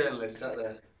being a journalist sat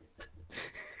there.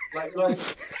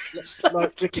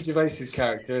 Like Ricky Gervais's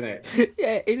character, isn't it?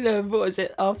 Yeah, in what is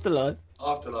it? Afterlife.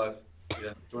 Afterlife. Yeah.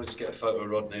 Do you want to just get a photo of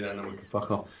Rodney then, and we can fuck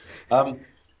off? Right,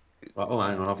 oh,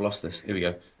 hang on, I've lost this. Here we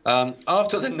go.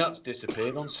 After the nuts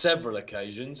disappeared on several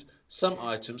occasions, some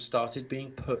items started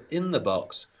being put in the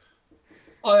box.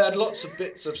 I had lots of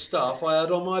bits of stuff I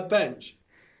had on my bench,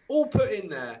 all put in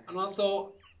there, and I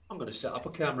thought, I'm going to set up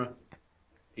a camera,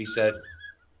 he said.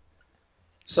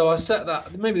 So I set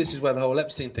that. Maybe this is where the whole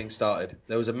Epstein thing started.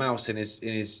 There was a mouse in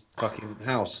his fucking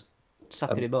house.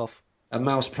 Sucking him off. A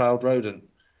mouse-proud rodent.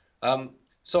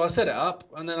 So I set it up,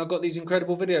 and then I got these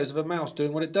incredible videos of a mouse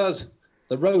doing what it does.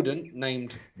 The rodent,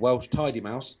 named Welsh Tidy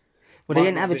Mouse. Well, he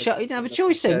didn't have a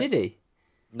choice then, did he?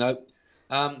 No.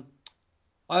 I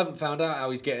haven't found out how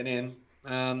he's getting in,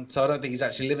 so I don't think he's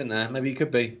actually living there. Maybe he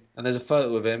could be. And there's a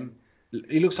photo of him.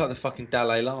 He looks like the fucking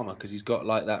Dalai Lama because he's got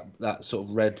like that sort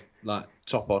of red like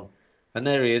top on. And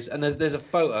there he is. And there's a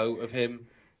photo of him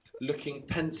looking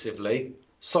pensively,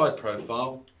 side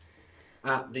profile,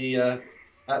 at the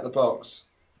box.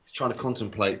 He's trying to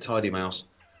contemplate Tidy Mouse.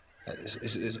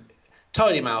 It's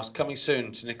Tidy Mouse coming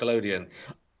soon to Nickelodeon.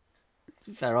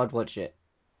 Fair, I'd watch it.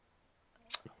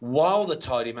 While the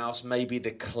Tidy Mouse may be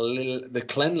the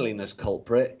cleanliness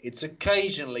culprit, it's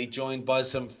occasionally joined by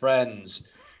some friends.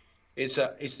 It's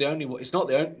the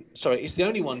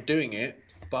only one doing it.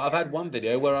 But I've had one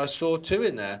video where I saw two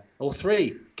in there, or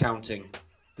three, counting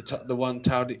the one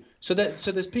tidy. So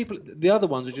there's people. The other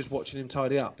ones are just watching him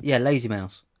tidy up. Yeah, lazy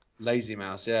mouse. Lazy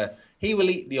mouse. Yeah, he will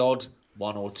eat the odd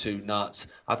one or two nuts.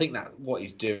 I think that what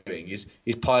he's doing is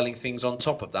piling things on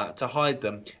top of that to hide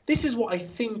them. This is what I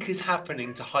think is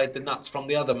happening to hide the nuts from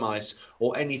the other mice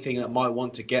or anything that might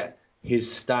want to get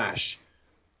his stash.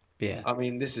 Yeah. I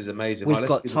mean, this is amazing. We've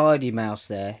got Tidy Mouse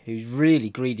there, who's really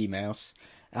greedy mouse,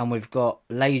 and we've got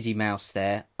Lazy Mouse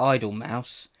there, idle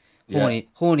mouse.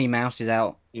 Horny Mouse is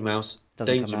out. Mouse.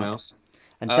 Danger Mouse.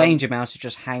 And Danger Mouse is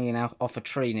just hanging out off a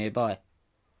tree nearby.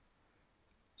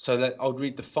 So I'll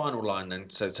read the final line then,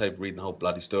 so reading the whole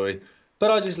bloody story. But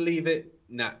I just leave it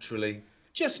naturally.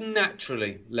 Just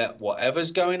naturally let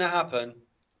whatever's going to happen,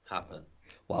 happen.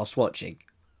 Whilst watching.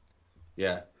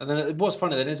 Yeah. And then what's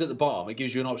funny then is at the bottom, it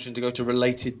gives you an option to go to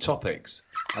related topics.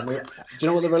 And do you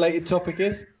know what the related topic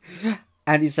is?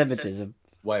 Anti-Semitism.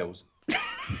 Wales.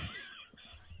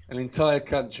 An entire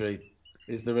country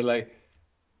is the relay.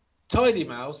 Tidy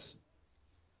Mouse.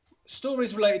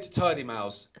 Stories related to Tidy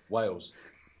Mouse. Wales.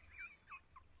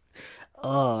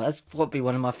 Oh, that's probably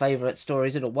one of my favourite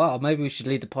stories in a while. Maybe we should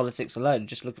leave the politics alone and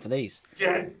just look for these.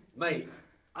 Yeah, mate.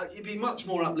 It'd be much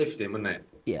more uplifting, wouldn't it?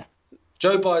 Yeah.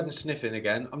 Joe Biden sniffing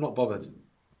again. I'm not bothered.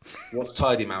 What's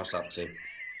Tidy Mouse up to?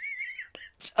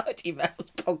 Tidy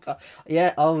Mouse podcast.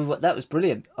 Yeah, oh, that was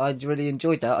brilliant. I really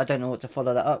enjoyed that. I don't know what to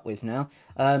follow that up with now.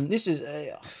 This is...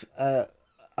 I'm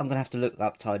going to have to look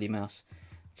up Tidy Mouse,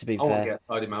 to be fair. I want to get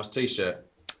a Tidy Mouse t-shirt.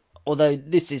 Although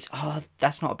this is... Oh,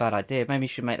 that's not a bad idea. Maybe you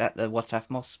should make that the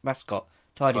Wtaf mascot.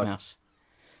 Tidy Mouse.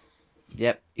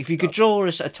 Yep. If you could draw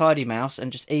us a Tidy Mouse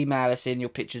and just email us in your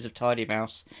pictures of Tidy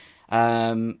Mouse...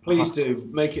 Please do.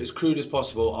 Make it as crude as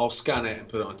possible. I'll scan it and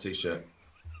put it on a t-shirt.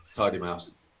 Tidy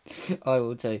Mouse. I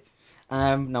will too.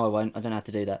 No, I won't. I don't have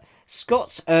to do that.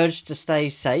 Scots urged to stay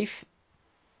safe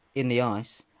in the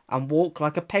ice and walk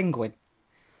like a penguin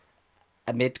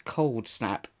amid cold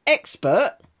snap.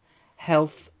 Expert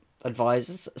health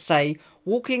advisors say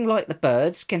walking like the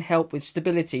birds can help with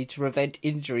stability to prevent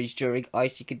injuries during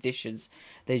icy conditions.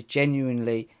 There's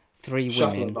genuinely 3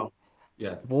 women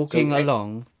walking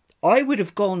along. I would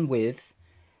have gone with...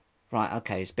 Right,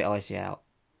 okay, it's a bit icy out.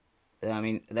 I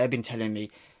mean, they've been telling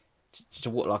me to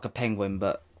walk like a penguin,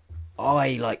 but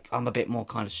I'm a bit more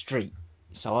kind of street.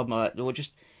 So I'm like, well,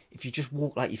 if you just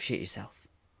walk like you shit yourself.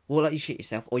 Walk like you shit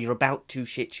yourself, or you're about to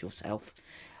shit yourself,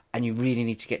 and you really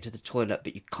need to get to the toilet,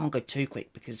 but you can't go too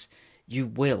quick because you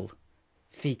will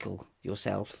fecal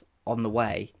yourself on the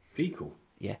way. Fecal?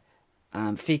 Yeah.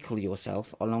 Fecal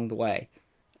yourself along the way.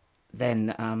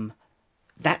 Then,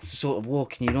 that's the sort of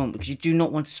walking you want, because you do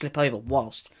not want to slip over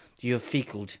whilst you have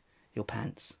fecaled your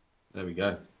pants. There we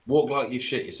go. Walk like you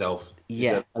shit yourself.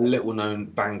 Yeah. It's a little-known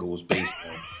Bangles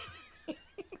B-side.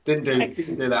 didn't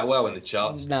do that well in the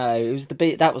charts. No, it was the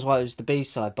B. That was why it was the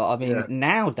B-side. But I mean,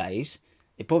 nowadays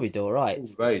it probably do all right.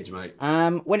 Rage, mate.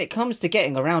 When it comes to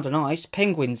getting around on ice,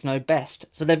 penguins know best.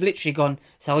 So they've literally gone.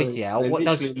 It's icy out. What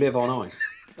does live on ice?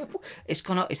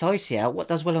 It's icy out. What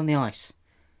does well on the ice?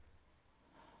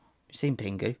 You've seen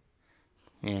Pingu?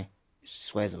 Yeah, he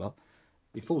swears a lot.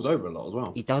 He falls over a lot as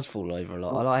well. He does fall over a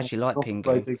lot. I actually like Pingu.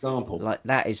 That's a great example. Like,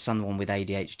 that is someone with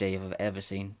ADHD if I've ever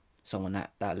seen someone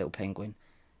that little penguin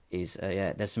is.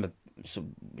 There's some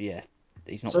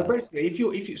he's not. So bad. basically,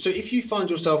 if you find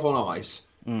yourself on ice,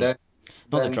 then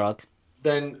the drug.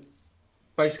 Then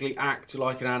basically act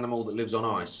like an animal that lives on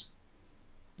ice.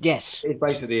 Yes. It's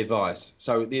basically the advice.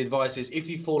 So the advice is, if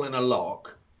you fall in a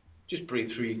lock, just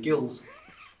breathe through your gills.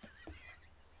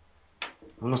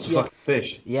 I'm not a fucking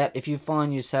fish. Yeah, if you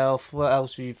find yourself... What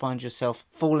else would you find yourself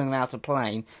falling out of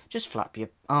plane? Just flap your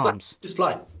arms. Just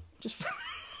fly. Just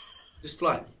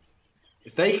fly.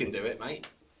 If they can do it, mate.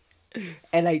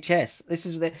 NHS.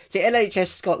 NHS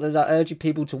Scotland are urging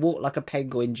people to walk like a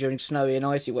penguin during snowy and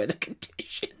icy weather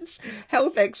conditions.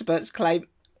 Health experts claim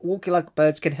walking like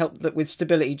birds can help with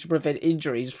stability to prevent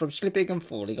injuries from slipping and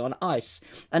falling on ice.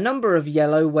 A number of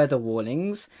yellow weather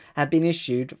warnings have been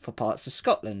issued for parts of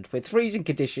Scotland, with freezing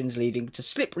conditions leading to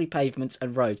slippery pavements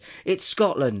and roads. It's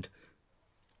Scotland.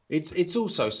 It's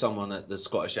also someone at the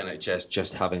Scottish NHS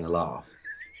just having a laugh.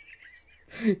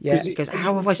 Yeah, because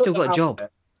how have I still got a job?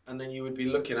 And then you would be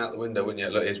looking out the window, wouldn't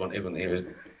you? Look, here's one,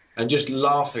 and just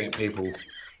laughing at people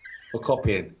for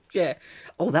copying. Yeah.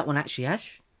 Oh, that one actually has.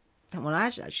 That one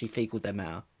has actually fecaled them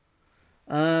out.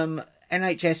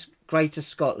 NHS Greater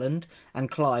Scotland and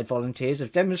Clyde volunteers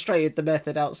have demonstrated the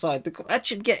method outside the...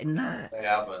 Actually getting there. They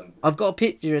haven't. I've got a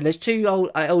picture, and there's 2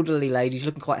 elderly ladies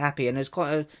looking quite happy, and there's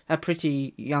quite a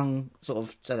pretty young, sort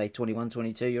of, so they 21,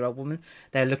 22-year-old woman.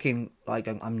 They're looking like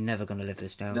going, I'm never going to live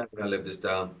this down. Never going to live this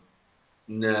down.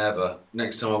 Never.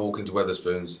 Next time I walk into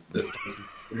Wetherspoons, the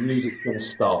music's going to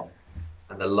stop,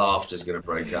 and the laughter's going to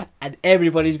break up. And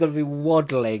everybody's going to be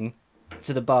waddling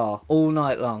to the bar all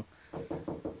night long.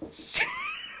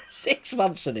 6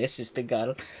 months of this has been going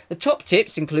on. The top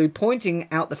tips include pointing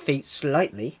out the feet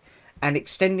slightly and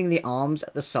extending the arms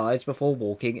at the sides before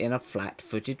walking in a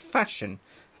flat-footed fashion.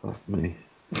 Fuck me.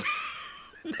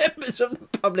 Members of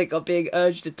the public are being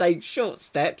urged to take short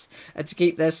steps and to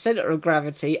keep their centre of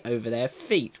gravity over their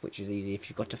feet, which is easy if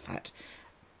you've got a fat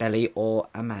belly or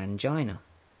a mangina.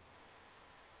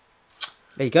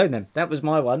 There you go, then. That was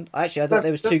my one. Actually, I thought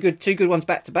there was two good ones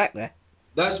back to back there.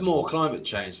 That's more climate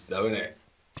change, though, isn't it?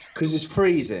 Because it's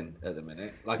freezing at the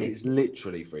minute. Like, it's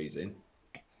literally freezing.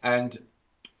 And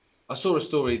I saw a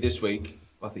story this week,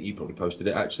 I think you probably posted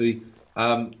it, actually,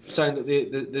 saying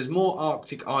that there's more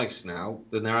Arctic ice now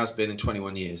than there has been in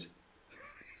 21 years.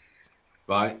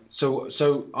 Right?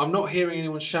 So I'm not hearing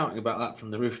anyone shouting about that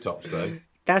from the rooftops, though.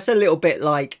 That's a little bit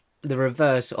like the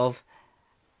reverse of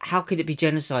how could it be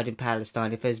genocide in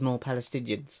Palestine if there's more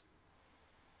Palestinians?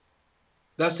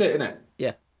 That's it, isn't it?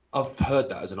 Yeah, I've heard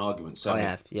that as an argument. So I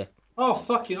have. Yeah. oh,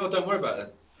 fucking, oh, don't worry about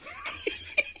it.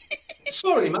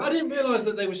 Sorry, mate, I didn't realise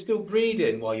that they were still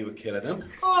breeding while you were killing them.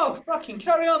 Oh, fucking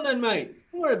carry on then, mate.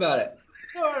 Don't worry about it.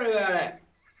 Don't worry about it.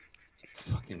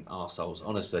 Fucking arseholes,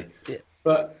 honestly. Yeah.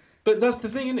 But that's the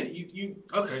thing, isn't it? You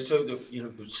okay? So the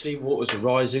sea waters are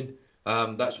rising.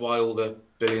 That's why all the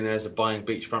billionaires are buying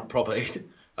beachfront properties.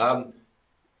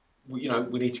 We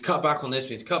need to cut back on this.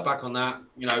 We need to cut back on that.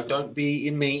 Don't be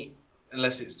eating meat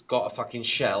unless it's got a fucking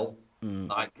shell,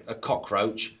 like a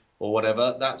cockroach or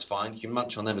whatever. That's fine. You can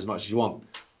munch on them as much as you want.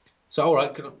 So, all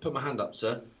right, can I put my hand up,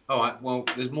 sir? All right. Well,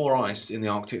 there's more ice in the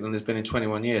Arctic than there's been in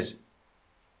 21 years.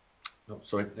 Oh,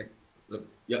 sorry. Look,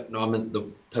 yeah, no, I meant the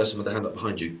person with the hand up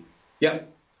behind you. Yeah.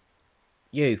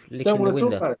 You licking Don't the want to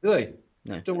window. talk about it, do they?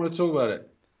 No. Don't want to talk about it.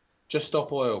 Just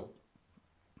stop oil.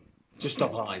 Just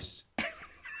stop ice.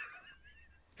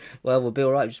 Well, we'll be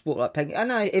all right. Just walk like penguins. I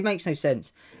know it makes no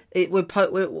sense.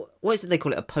 What is it they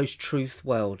call it? A post-truth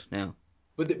world now.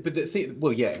 But the thing,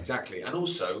 well, yeah, exactly. And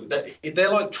also, they're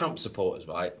like Trump supporters,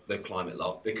 right? The climate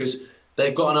lot, because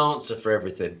they've got an answer for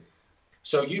everything.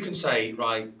 So you can say,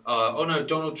 right, oh no,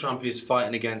 Donald Trump is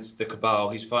fighting against the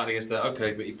cabal. He's fighting against that.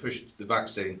 Okay, but he pushed the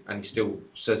vaccine, and he still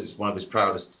says it's one of his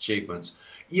proudest achievements.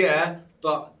 Yeah,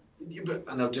 but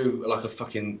and they'll do like a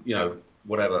fucking,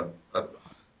 whatever, a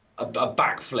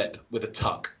backflip with a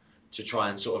tuck to try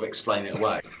and sort of explain it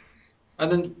away.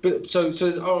 And then, so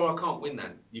I can't win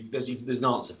then. There's an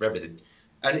answer for everything,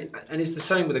 and it's the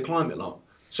same with the climate lot.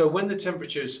 So when the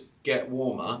temperatures get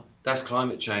warmer, that's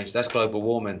climate change. That's global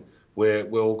warming. We're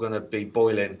all going to be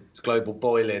boiling. It's global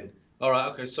boiling. All right,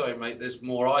 okay, sorry, mate. There's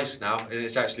more ice now, and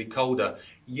it's actually colder.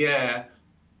 Yeah,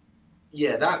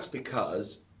 that's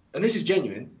because, and this is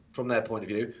genuine from their point of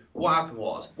view. What happened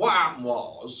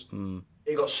was,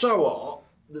 it got so hot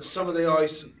that some of the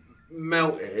ice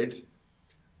melted,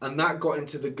 and that got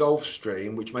into the Gulf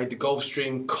Stream, which made the Gulf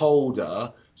Stream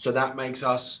colder. So that makes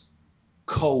us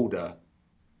colder.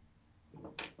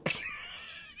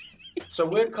 So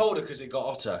we're colder because it got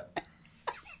hotter.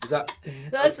 Is that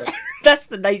okay? That's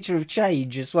the nature of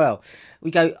change as well. We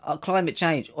go climate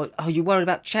change. Oh, you worried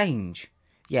about change?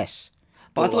 Yes,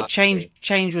 but I thought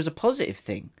change was a positive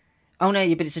thing. Oh no,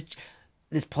 yeah, but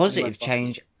there's positive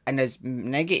change and there's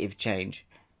negative change.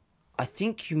 I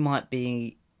think you might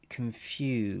be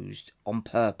confused on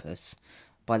purpose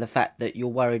by the fact that you're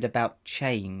worried about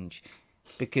change,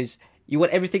 because you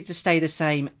want everything to stay the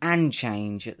same and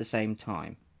change at the same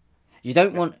time. You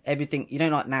don't want everything. You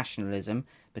don't like nationalism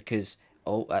because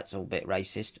that's all a bit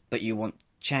racist. But you want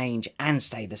change and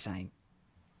stay the same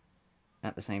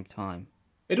at the same time.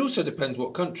 It also depends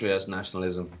what country has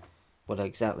nationalism. Well,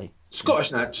 exactly.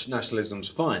 Scottish nationalism's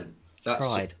fine. That's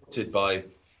supported by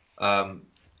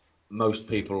most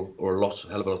people, or a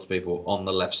hell of a lot of people on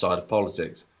the left side of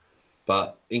politics.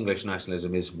 But English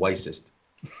nationalism is racist.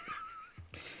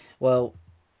 Well.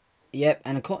 Yep,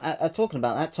 and talking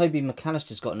about that, Toby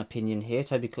McAllister's got an opinion here.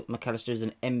 Toby McAllister is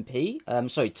an MP.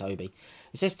 Sorry, Toby.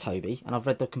 It says Toby, and I've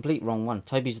read the complete wrong one.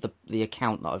 Toby's the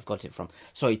account that I've got it from.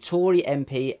 Sorry, Tory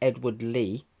MP Edward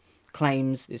Lee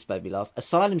claims, this made me laugh,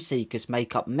 asylum seekers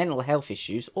make up mental health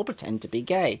issues or pretend to be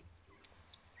gay.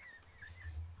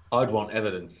 I'd want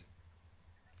evidence.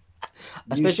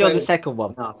 Especially on the second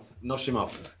one. Nosh him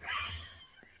off.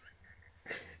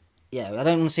 Yeah, I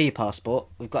don't want to see your passport.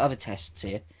 We've got other tests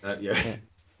here. Yeah.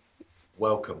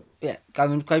 Welcome. Yeah,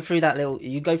 go through that little.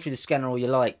 You go through the scanner all you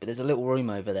like, but there's a little room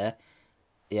over there.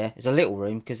 Yeah, it's a little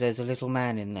room because there's a little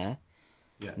man in there.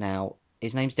 Yeah. Now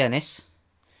his name's Dennis.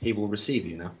 He will receive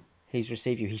you now. He's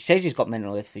received you. He says he's got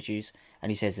mental health issues,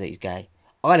 and he says that he's gay.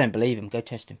 I don't believe him. Go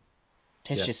test him.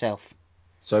 Test yourself.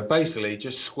 So basically,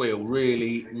 just squeal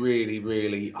really, really,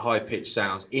 really high-pitched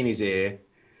sounds in his ear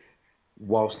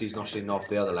whilst he's noshing off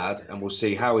the other lad, and we'll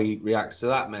see how he reacts to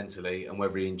that mentally and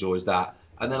whether he enjoys that.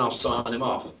 And then I'll sign him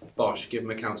off. Bosh, give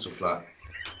him a council flat.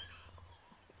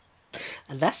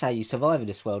 And that's how you survive in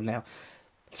this world now.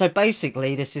 So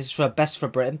basically, this is for Best for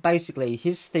Britain. Basically,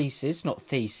 his thesis, not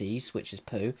theses, which is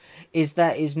poo, is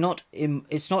that it's not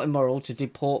immoral to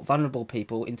deport vulnerable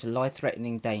people into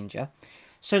life-threatening danger,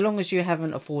 so long as you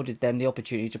haven't afforded them the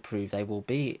opportunity to prove they will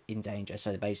be in danger.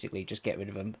 So basically, just get rid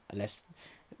of them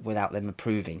without them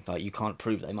approving. Like, you can't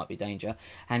prove they might be danger.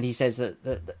 And he says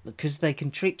that because they can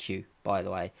trick you, by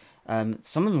the way.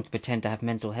 Some of them can pretend to have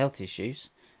mental health issues,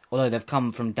 although they've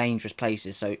come from dangerous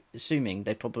places, so assuming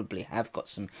they probably have got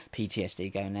some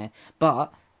PTSD going there.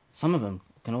 But some of them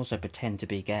can also pretend to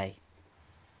be gay.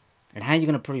 And how are you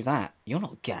going to prove that? You're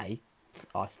not gay.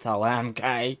 I am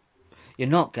gay. You're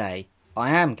not gay.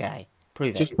 I am gay.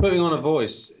 Prove it. Just putting on a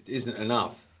voice isn't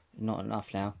enough. Not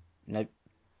enough now. Nope.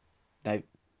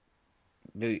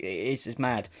 It's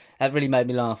mad. That really made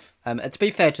me laugh. And to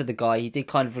be fair to the guy, he did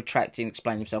kind of retract and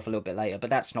explain himself a little bit later, but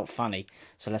that's not funny.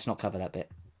 So let's not cover that bit.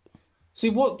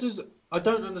 See, I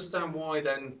don't understand why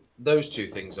then those two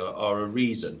things are a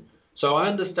reason. So I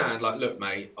understand, like, look,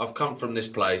 mate, I've come from this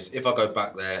place. If I go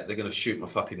back there, they're going to shoot my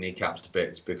fucking kneecaps to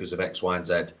bits because of X, Y, and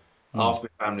Z. Half my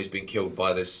family's been killed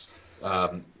by this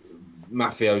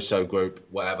mafioso group,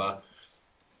 whatever.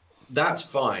 That's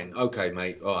fine. Okay,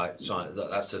 mate. All right, so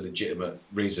that's a legitimate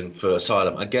reason for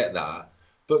asylum. I get that.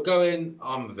 But going,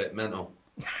 I'm a bit mental.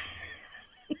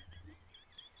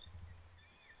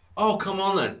 Oh, come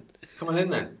on then. Come on in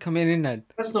then. Come in then.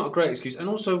 That's not a great excuse. And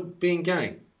also being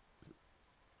gay.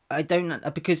 I don't know,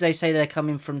 because they say they're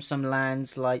coming from some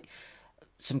lands, like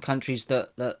some countries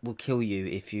that will kill you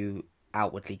if you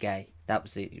outwardly gay. That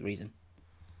was the reason.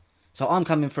 So I'm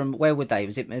coming from, where would they?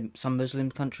 Was it some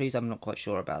Muslim countries? I'm not quite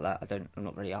sure about that. I'm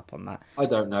not really up on that. I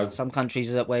don't know. Some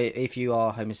countries that where if you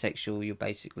are homosexual, you're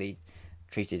basically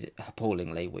treated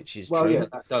appallingly, which is well, true. yeah,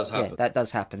 that does happen. Yeah, that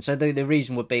does happen. So the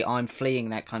reason would be I'm fleeing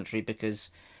that country because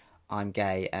I'm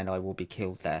gay and I will be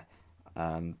killed there.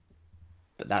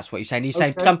 But that's what he's saying. He's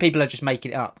saying some people are just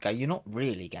making it up. Go, you're not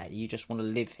really gay. You just want to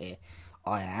live here.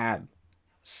 I am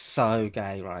so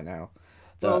gay right now.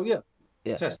 Well,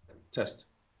 yeah. Test.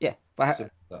 Yeah,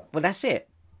 but well, that's it.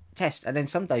 Test, and then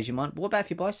some days you might. What about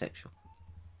if you're bisexual?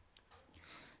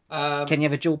 Can you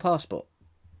have a dual passport?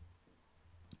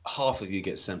 Half of you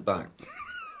get sent back.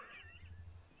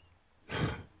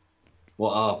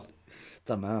 What half?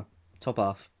 Doesn't matter. Top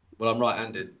half. Well, I'm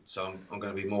right-handed, so I'm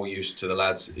going to be more used to the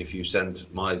lads if you send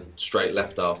my straight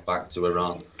left half back to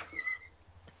Iran.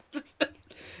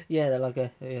 Yeah, they're like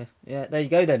yeah. There you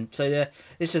go then. So yeah,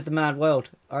 this is the mad world.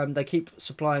 They keep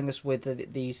supplying us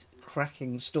with these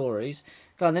cracking stories.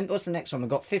 Go on then. What's the next one? We've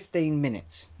got 15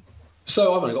 minutes.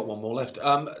 So I've only got one more left.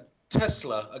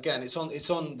 Tesla again. It's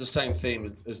on the same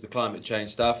theme as the climate change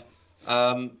stuff.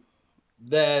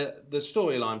 The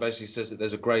storyline basically says that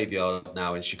there's a graveyard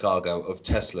now in Chicago of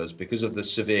Teslas because of the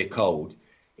severe cold.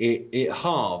 It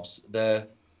halves their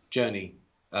journey,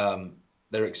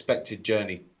 their expected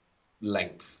journey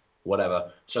length,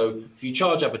 whatever. So if you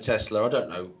charge up a Tesla, I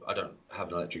don't have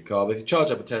an electric car, but if you charge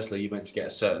up a Tesla, you're meant to get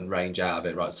a certain range out of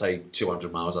it, right? Say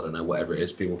 200 miles, I don't know, whatever it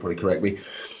is. People will probably correct me.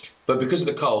 But because of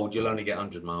the cold, you'll only get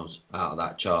 100 miles out of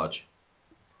that charge.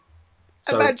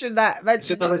 So imagine that.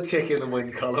 It's another tick in the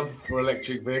win column for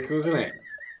electric vehicles, isn't it?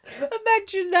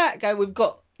 Imagine that. Go, we've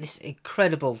got this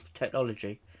incredible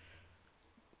technology.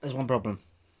 There's one problem.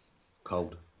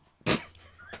 Cold.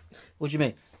 What do you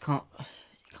mean? You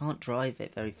can't drive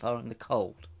it very far in the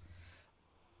cold.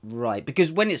 Right,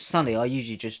 because when it's sunny, I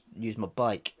usually just use my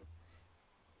bike.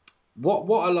 What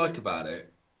I like about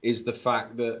it is the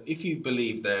fact that if you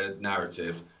believe their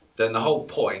narrative, then the whole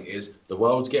point is the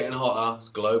world's getting hotter, it's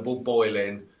global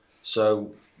boiling,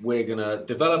 so we're going to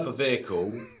develop a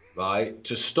vehicle, right,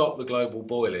 to stop the global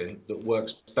boiling that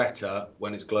works better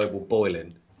when it's global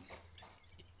boiling.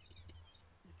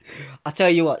 I tell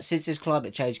you what, since this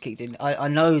climate change kicked in, I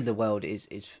know the world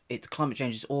climate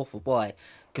change is awful. Why?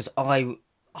 Because I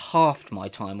halved my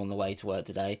time on the way to work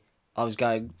today. I was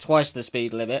going twice the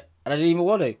speed limit, and I didn't even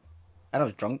want to, and I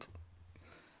was drunk.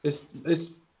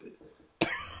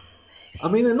 I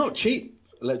mean, they're not cheap,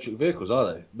 electric vehicles,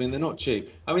 are they? I mean, they're not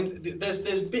cheap. I mean,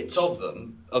 there's bits of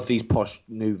them, of these posh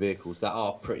new vehicles that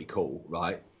are pretty cool,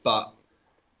 right? But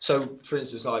so, for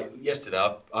instance, like yesterday,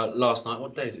 last night,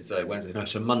 what day is it today? Wednesday? No,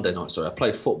 so Monday night, sorry. I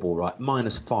played football, right?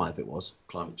 -5 it was,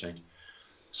 climate change.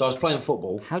 So I was playing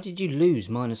football. How did you lose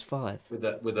 -5? With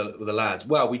the lads.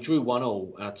 Well, we drew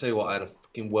 1-1, and I tell you what, I had a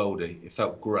fucking worldie. It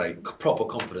felt great. Proper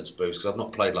confidence boost, because I've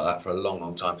not played like that for a long,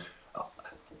 long time.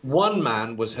 One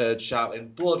man was heard shouting,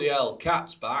 "Bloody hell,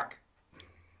 Cat's back."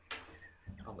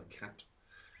 I'm a cat.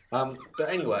 But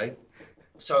anyway,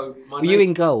 so were you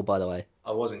in goal, by the way?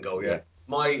 I was in goal, yeah.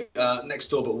 My next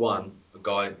door but one, a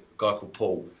guy called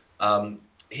Paul,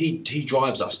 he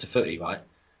drives us to footy, right?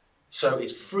 So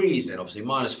it's freezing, obviously,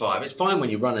 -5. It's fine when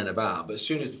you're running about, but as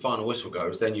soon as the final whistle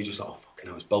goes, then you're just like, oh, fucking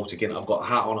hell, it's bolted again. I've got a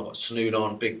hat on, I've got a snood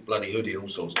on, big bloody hoodie and all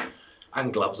sorts.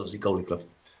 And gloves, obviously, goalie gloves.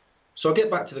 So I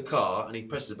get back to the car, and he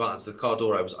presses the button, so the car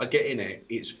door opens. I get in it,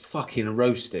 it's fucking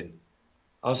roasting.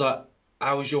 I was like,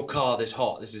 how is your car this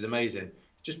hot? This is amazing.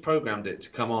 Just programmed it to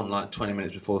come on like 20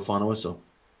 minutes before the final whistle.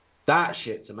 That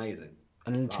shit's amazing.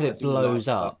 And until it blows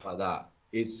up. Like that.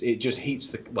 It just heats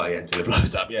the... Well, yeah, until it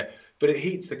blows up, yeah. But it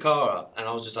heats the car up, and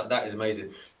I was just like, that is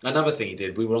amazing. Another thing he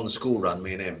did, we were on the school run,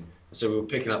 me and him. So we were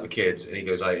picking up the kids, and he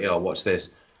goes, like, yeah, watch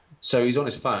this. So he's on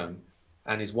his phone,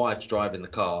 and his wife's driving the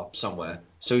car somewhere.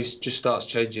 So he just starts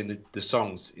changing the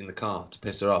songs in the car to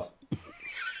piss her off.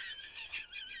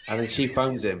 And then she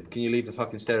phones him, can you leave the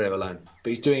fucking stereo alone?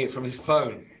 But he's doing it from his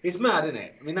phone. It's mad, isn't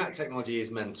it? I mean, that technology is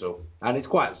mental. And it's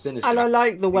quite sinister. And I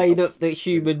like the way that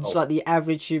humans, like the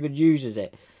average human, uses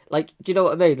it. Like, do you know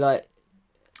what I mean? Like,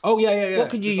 oh, yeah. what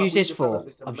could you use this for?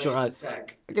 I'm sure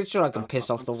I can piss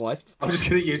off the wife. I'm just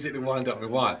going to use it to wind up my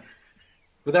wife.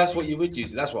 But that's what you would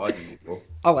use it. That's what I'd use it for.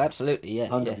 Oh, absolutely, yeah.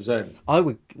 100%. Yeah. I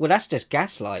would. Well, that's just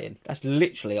gaslighting. That's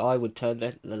literally, I would turn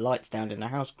the lights down in the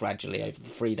house gradually over the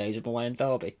 3 days of away in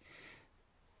Derby,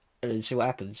 and then see what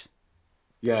happens.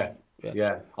 Yeah.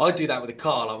 I do that with a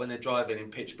car, like when they're driving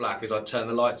in pitch black, is I turn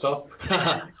the lights off.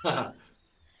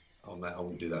 Oh man, I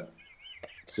wouldn't do that.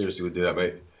 Seriously, would do that,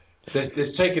 mate.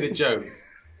 There's taking a joke.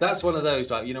 That's one of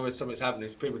those, like, you know, when something's happening,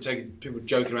 people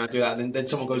joking around, do that, and then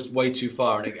someone goes way too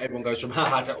far, and everyone goes from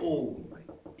haha to oh.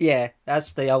 Yeah,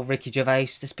 that's the old Ricky Gervais.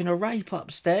 There's been a rape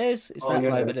upstairs. It's that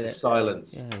moment, isn't it?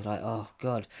 Silence. Yeah, you're like, oh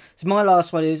god. So my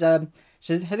last one is so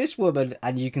this woman,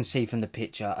 and you can see from the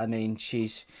picture. I mean,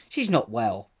 she's not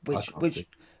well.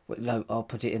 No, I'll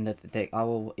put it in the thing. I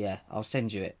will. Yeah, I'll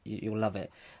send you it. You'll love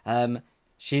it.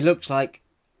 She looks like.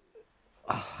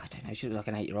 Oh, I don't know. She looks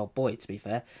like an 8-year-old boy, to be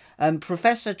fair.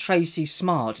 Professor Tracy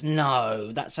Smart.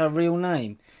 No, that's her real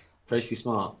name. Tracy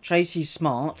Smart. Tracy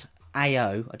Smart, AO.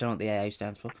 I don't know what the AO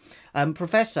stands for.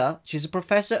 She's a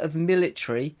professor of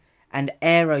military and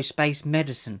aerospace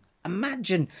medicine.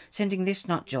 Imagine sending this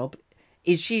nut job.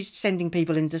 She's sending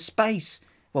people into space.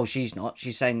 Well, she's not.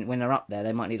 She's saying when they're up there,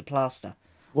 they might need a plaster.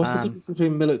 What's the difference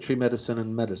between military medicine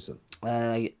and medicine?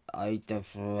 You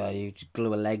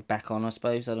glue a leg back on, I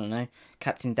suppose. I don't know.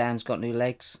 Captain Dan's got new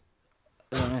legs.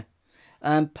 I don't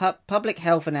know. Public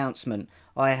health announcement.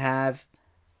 I have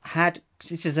had.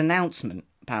 This is an announcement.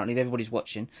 Apparently, if everybody's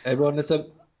watching. Everyone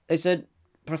listen. It's a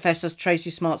Professor Tracy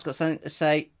Smart's got something to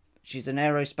say. She's an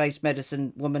aerospace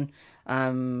medicine woman.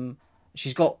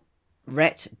 She's got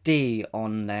Ret D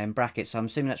on there in brackets, so I'm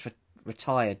assuming that's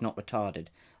retired, not retarded.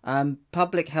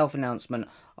 Public health announcement.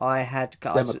 I had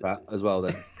Democrat as well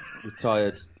then.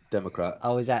 Retired Democrat.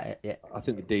 Oh, is that it? Yeah. I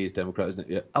think the D is Democrat, isn't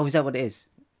it? Yeah. Oh, is that what it is?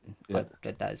 Yeah.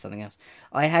 That is something else.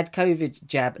 I had COVID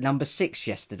jab number 6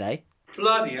 yesterday.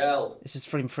 Bloody hell. This is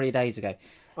from 3 days ago.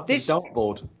 Fucking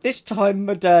dartboard. This time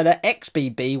Moderna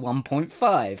XBB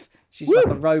 1.5. She's like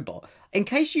a robot. In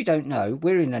case you don't know,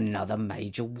 we're in another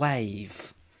major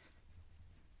wave.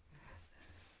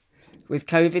 With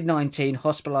COVID-19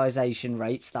 hospitalisation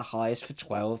rates the highest for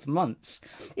 12 months.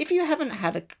 If you haven't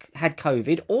had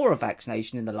COVID or a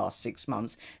vaccination in the last 6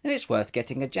 months, then it's worth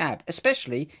getting a jab,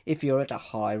 especially if you're at a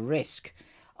high risk.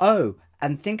 Oh,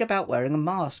 and think about wearing a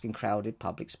mask in crowded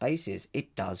public spaces.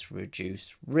 It does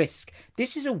reduce risk.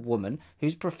 This is a woman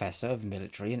who's Professor of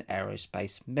Military and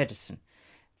Aerospace Medicine.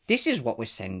 This is what we're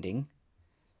sending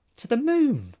to the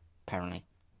moon, apparently,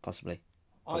 possibly.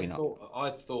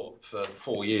 I've thought for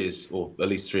 4 years, or at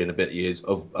least 3 and a bit years,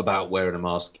 about wearing a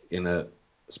mask in a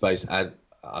space,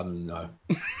 and no.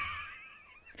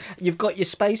 You've got your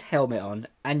space helmet on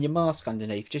and your mask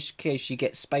underneath, just in case you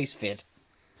get space vid.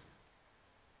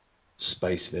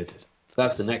 Space vid.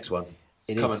 That's the next one.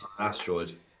 It's coming on an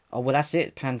asteroid. Oh, well, that's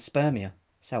it. Panspermia.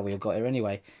 That's how we all got here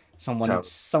anyway. Someone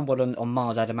on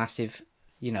Mars had a massive,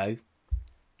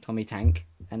 Tommy tank,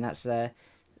 and that's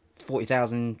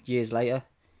 40,000 years later.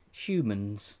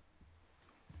 Humans.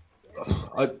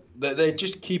 They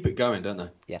just keep it going, don't they?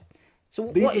 Yeah.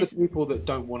 So these are the people that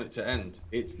don't want it to end.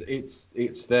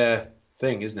 It's their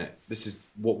thing, isn't it? This is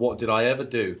what did I ever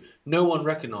do? No one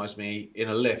recognised me in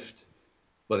a lift.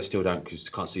 Well, they still don't because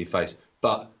you can't see your face.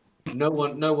 But no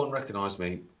one recognised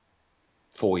me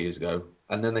 4 years ago,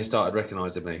 and then they started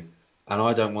recognising me, and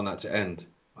I don't want that to end.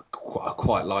 I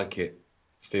quite like it.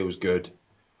 Feels good.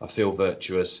 I feel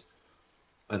virtuous.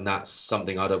 And that's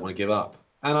something I don't want to give up.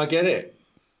 And I get it.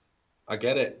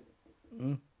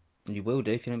 You will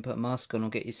do if you don't put a mask on or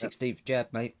get your 16th jab,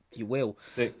 mate. You will.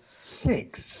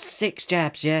 6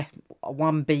 jabs, yeah.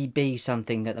 1 BB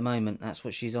something at the moment. That's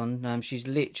what she's on. She's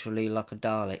literally like a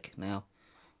Dalek now.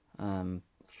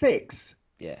 6?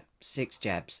 Yeah, 6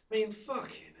 jabs. I mean,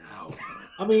 fucking hell.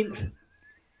 I mean,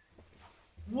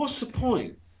 what's the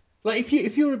point? Like,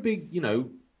 if you're a big,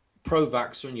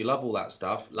 pro-vaxxer and you love all that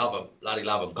stuff, love them, bloody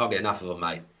love them, can't get enough of them,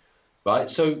 mate. Right?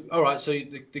 So, all right, so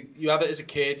you have it as a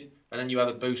kid, and then you have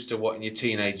a booster, in your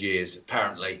teenage years,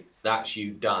 apparently. That's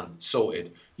you done,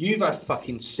 sorted. You've had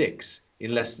fucking 6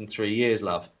 in less than 3 years,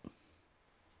 love.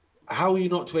 How are you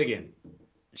not twigging?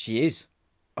 She is.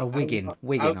 Oh, wigging,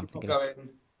 I'm thinking of.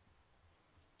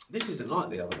 This isn't like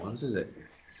the other ones, is it?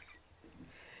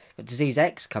 Disease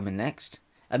X coming next.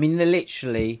 I mean, they're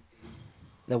literally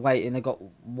They're waiting. They've got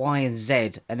Y and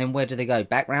Z, and then where do they go?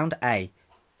 Back round A.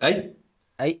 Eh?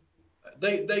 A.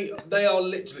 They are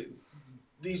literally,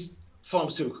 these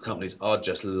pharmaceutical companies are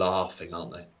just laughing,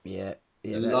 aren't they? Yeah.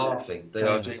 They're laughing. They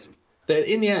are just.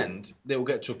 In the end, they will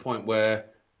get to a point where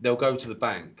they'll go to the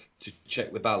bank to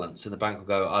check the balance, and the bank will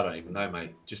go, "I don't even know,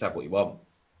 mate. Just have what you want.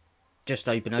 Just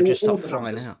open. I'll just All stop the flying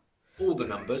numbers. out. All the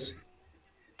numbers,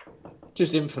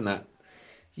 just infinite."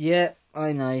 Yeah,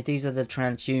 I know. These are the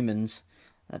transhumans.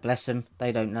 Bless them.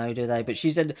 They don't know, do they? But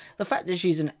the fact that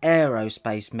she's an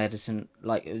aerospace medicine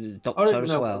I don't doctor even as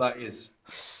know well. what that is.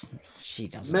 She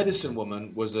doesn't. Medicine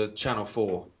Woman was a Channel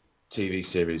 4 TV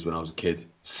series when I was a kid,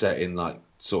 set in like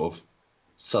sort of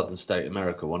southern state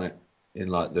America, wasn't it? In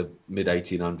like the mid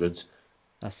 1800s.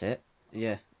 That's it.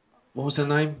 Yeah. What was her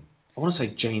name? I want to say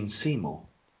Jane Seymour.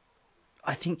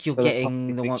 I think you're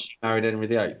getting the one. She married Henry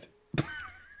VIII.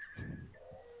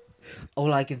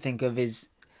 All I can think of is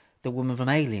the woman from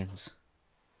Aliens.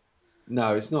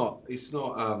 No, it's not. It's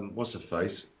not. What's her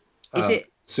face? Is it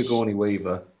Sigourney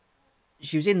Weaver?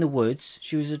 She was in the woods.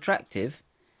 She was attractive.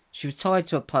 She was tied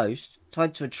to a post,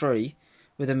 tied to a tree,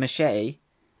 with a machete,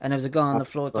 and there was a guy on the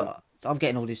floor. I'm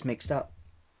getting all this mixed up.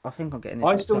 I think I'm getting this.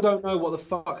 I still don't know what the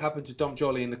fuck happened to Dom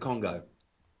Jolly in the Congo.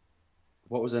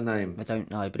 What was her name? I don't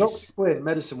know, but Dr. Quinn,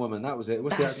 Medicine Woman. That was it.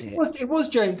 It was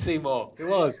Jane Seymour. It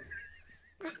was.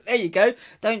 There you go.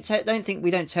 Don't think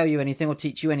we don't tell you anything or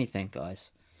teach you anything,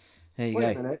 guys. There you go.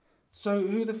 Wait a minute. So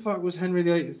who the fuck was Henry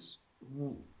VIII's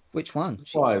Which one?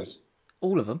 wives?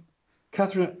 All of them.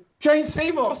 Jane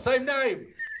Seymour, same name.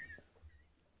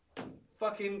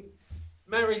 Fucking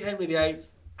married Henry VIII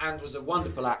and was a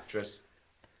wonderful actress.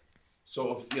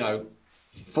 Sort of,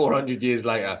 400 years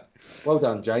later. Well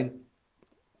done, Jane.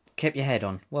 Kept your head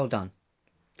on. Well done.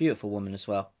 Beautiful woman as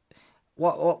well.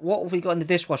 What have we got in the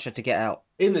dishwasher to get out?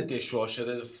 In the dishwasher,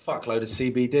 there's a fuckload of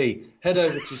CBD. Head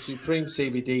over to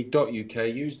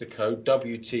supremecbd.uk, use the code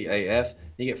WTAF,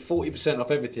 and you get 40% off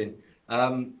everything.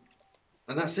 And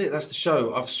that's it. That's the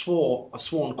show. I've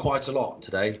sworn quite a lot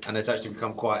today, and it's actually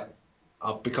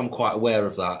I've become quite aware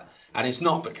of that. And it's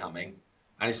not becoming,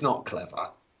 and it's not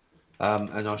clever.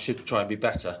 And I should try and be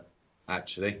better,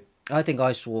 actually. I think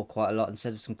I swore quite a lot and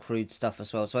said some crude stuff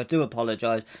as well, so I do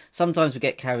apologise. Sometimes we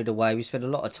get carried away. We spend a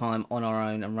lot of time on our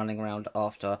own and running around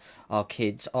after our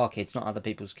kids, not other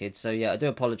people's kids. So yeah, I do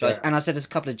apologise. Yeah. And I said there's a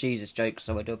couple of Jesus jokes,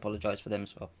 so I do apologise for them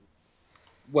as well.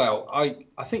 Well, I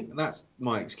think that's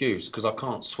my excuse, because I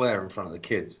can't swear in front of the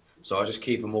kids, so I just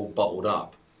keep them all bottled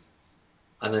up,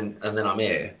 and then I'm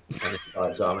here, and it's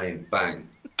like, bang.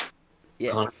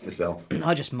 Yeah. Can't help myself.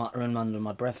 I just mutter and under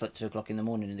my breath at 2 o'clock in the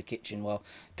morning in the kitchen while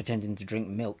pretending to drink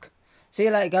milk. See you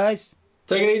later, guys.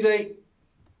 Take it easy.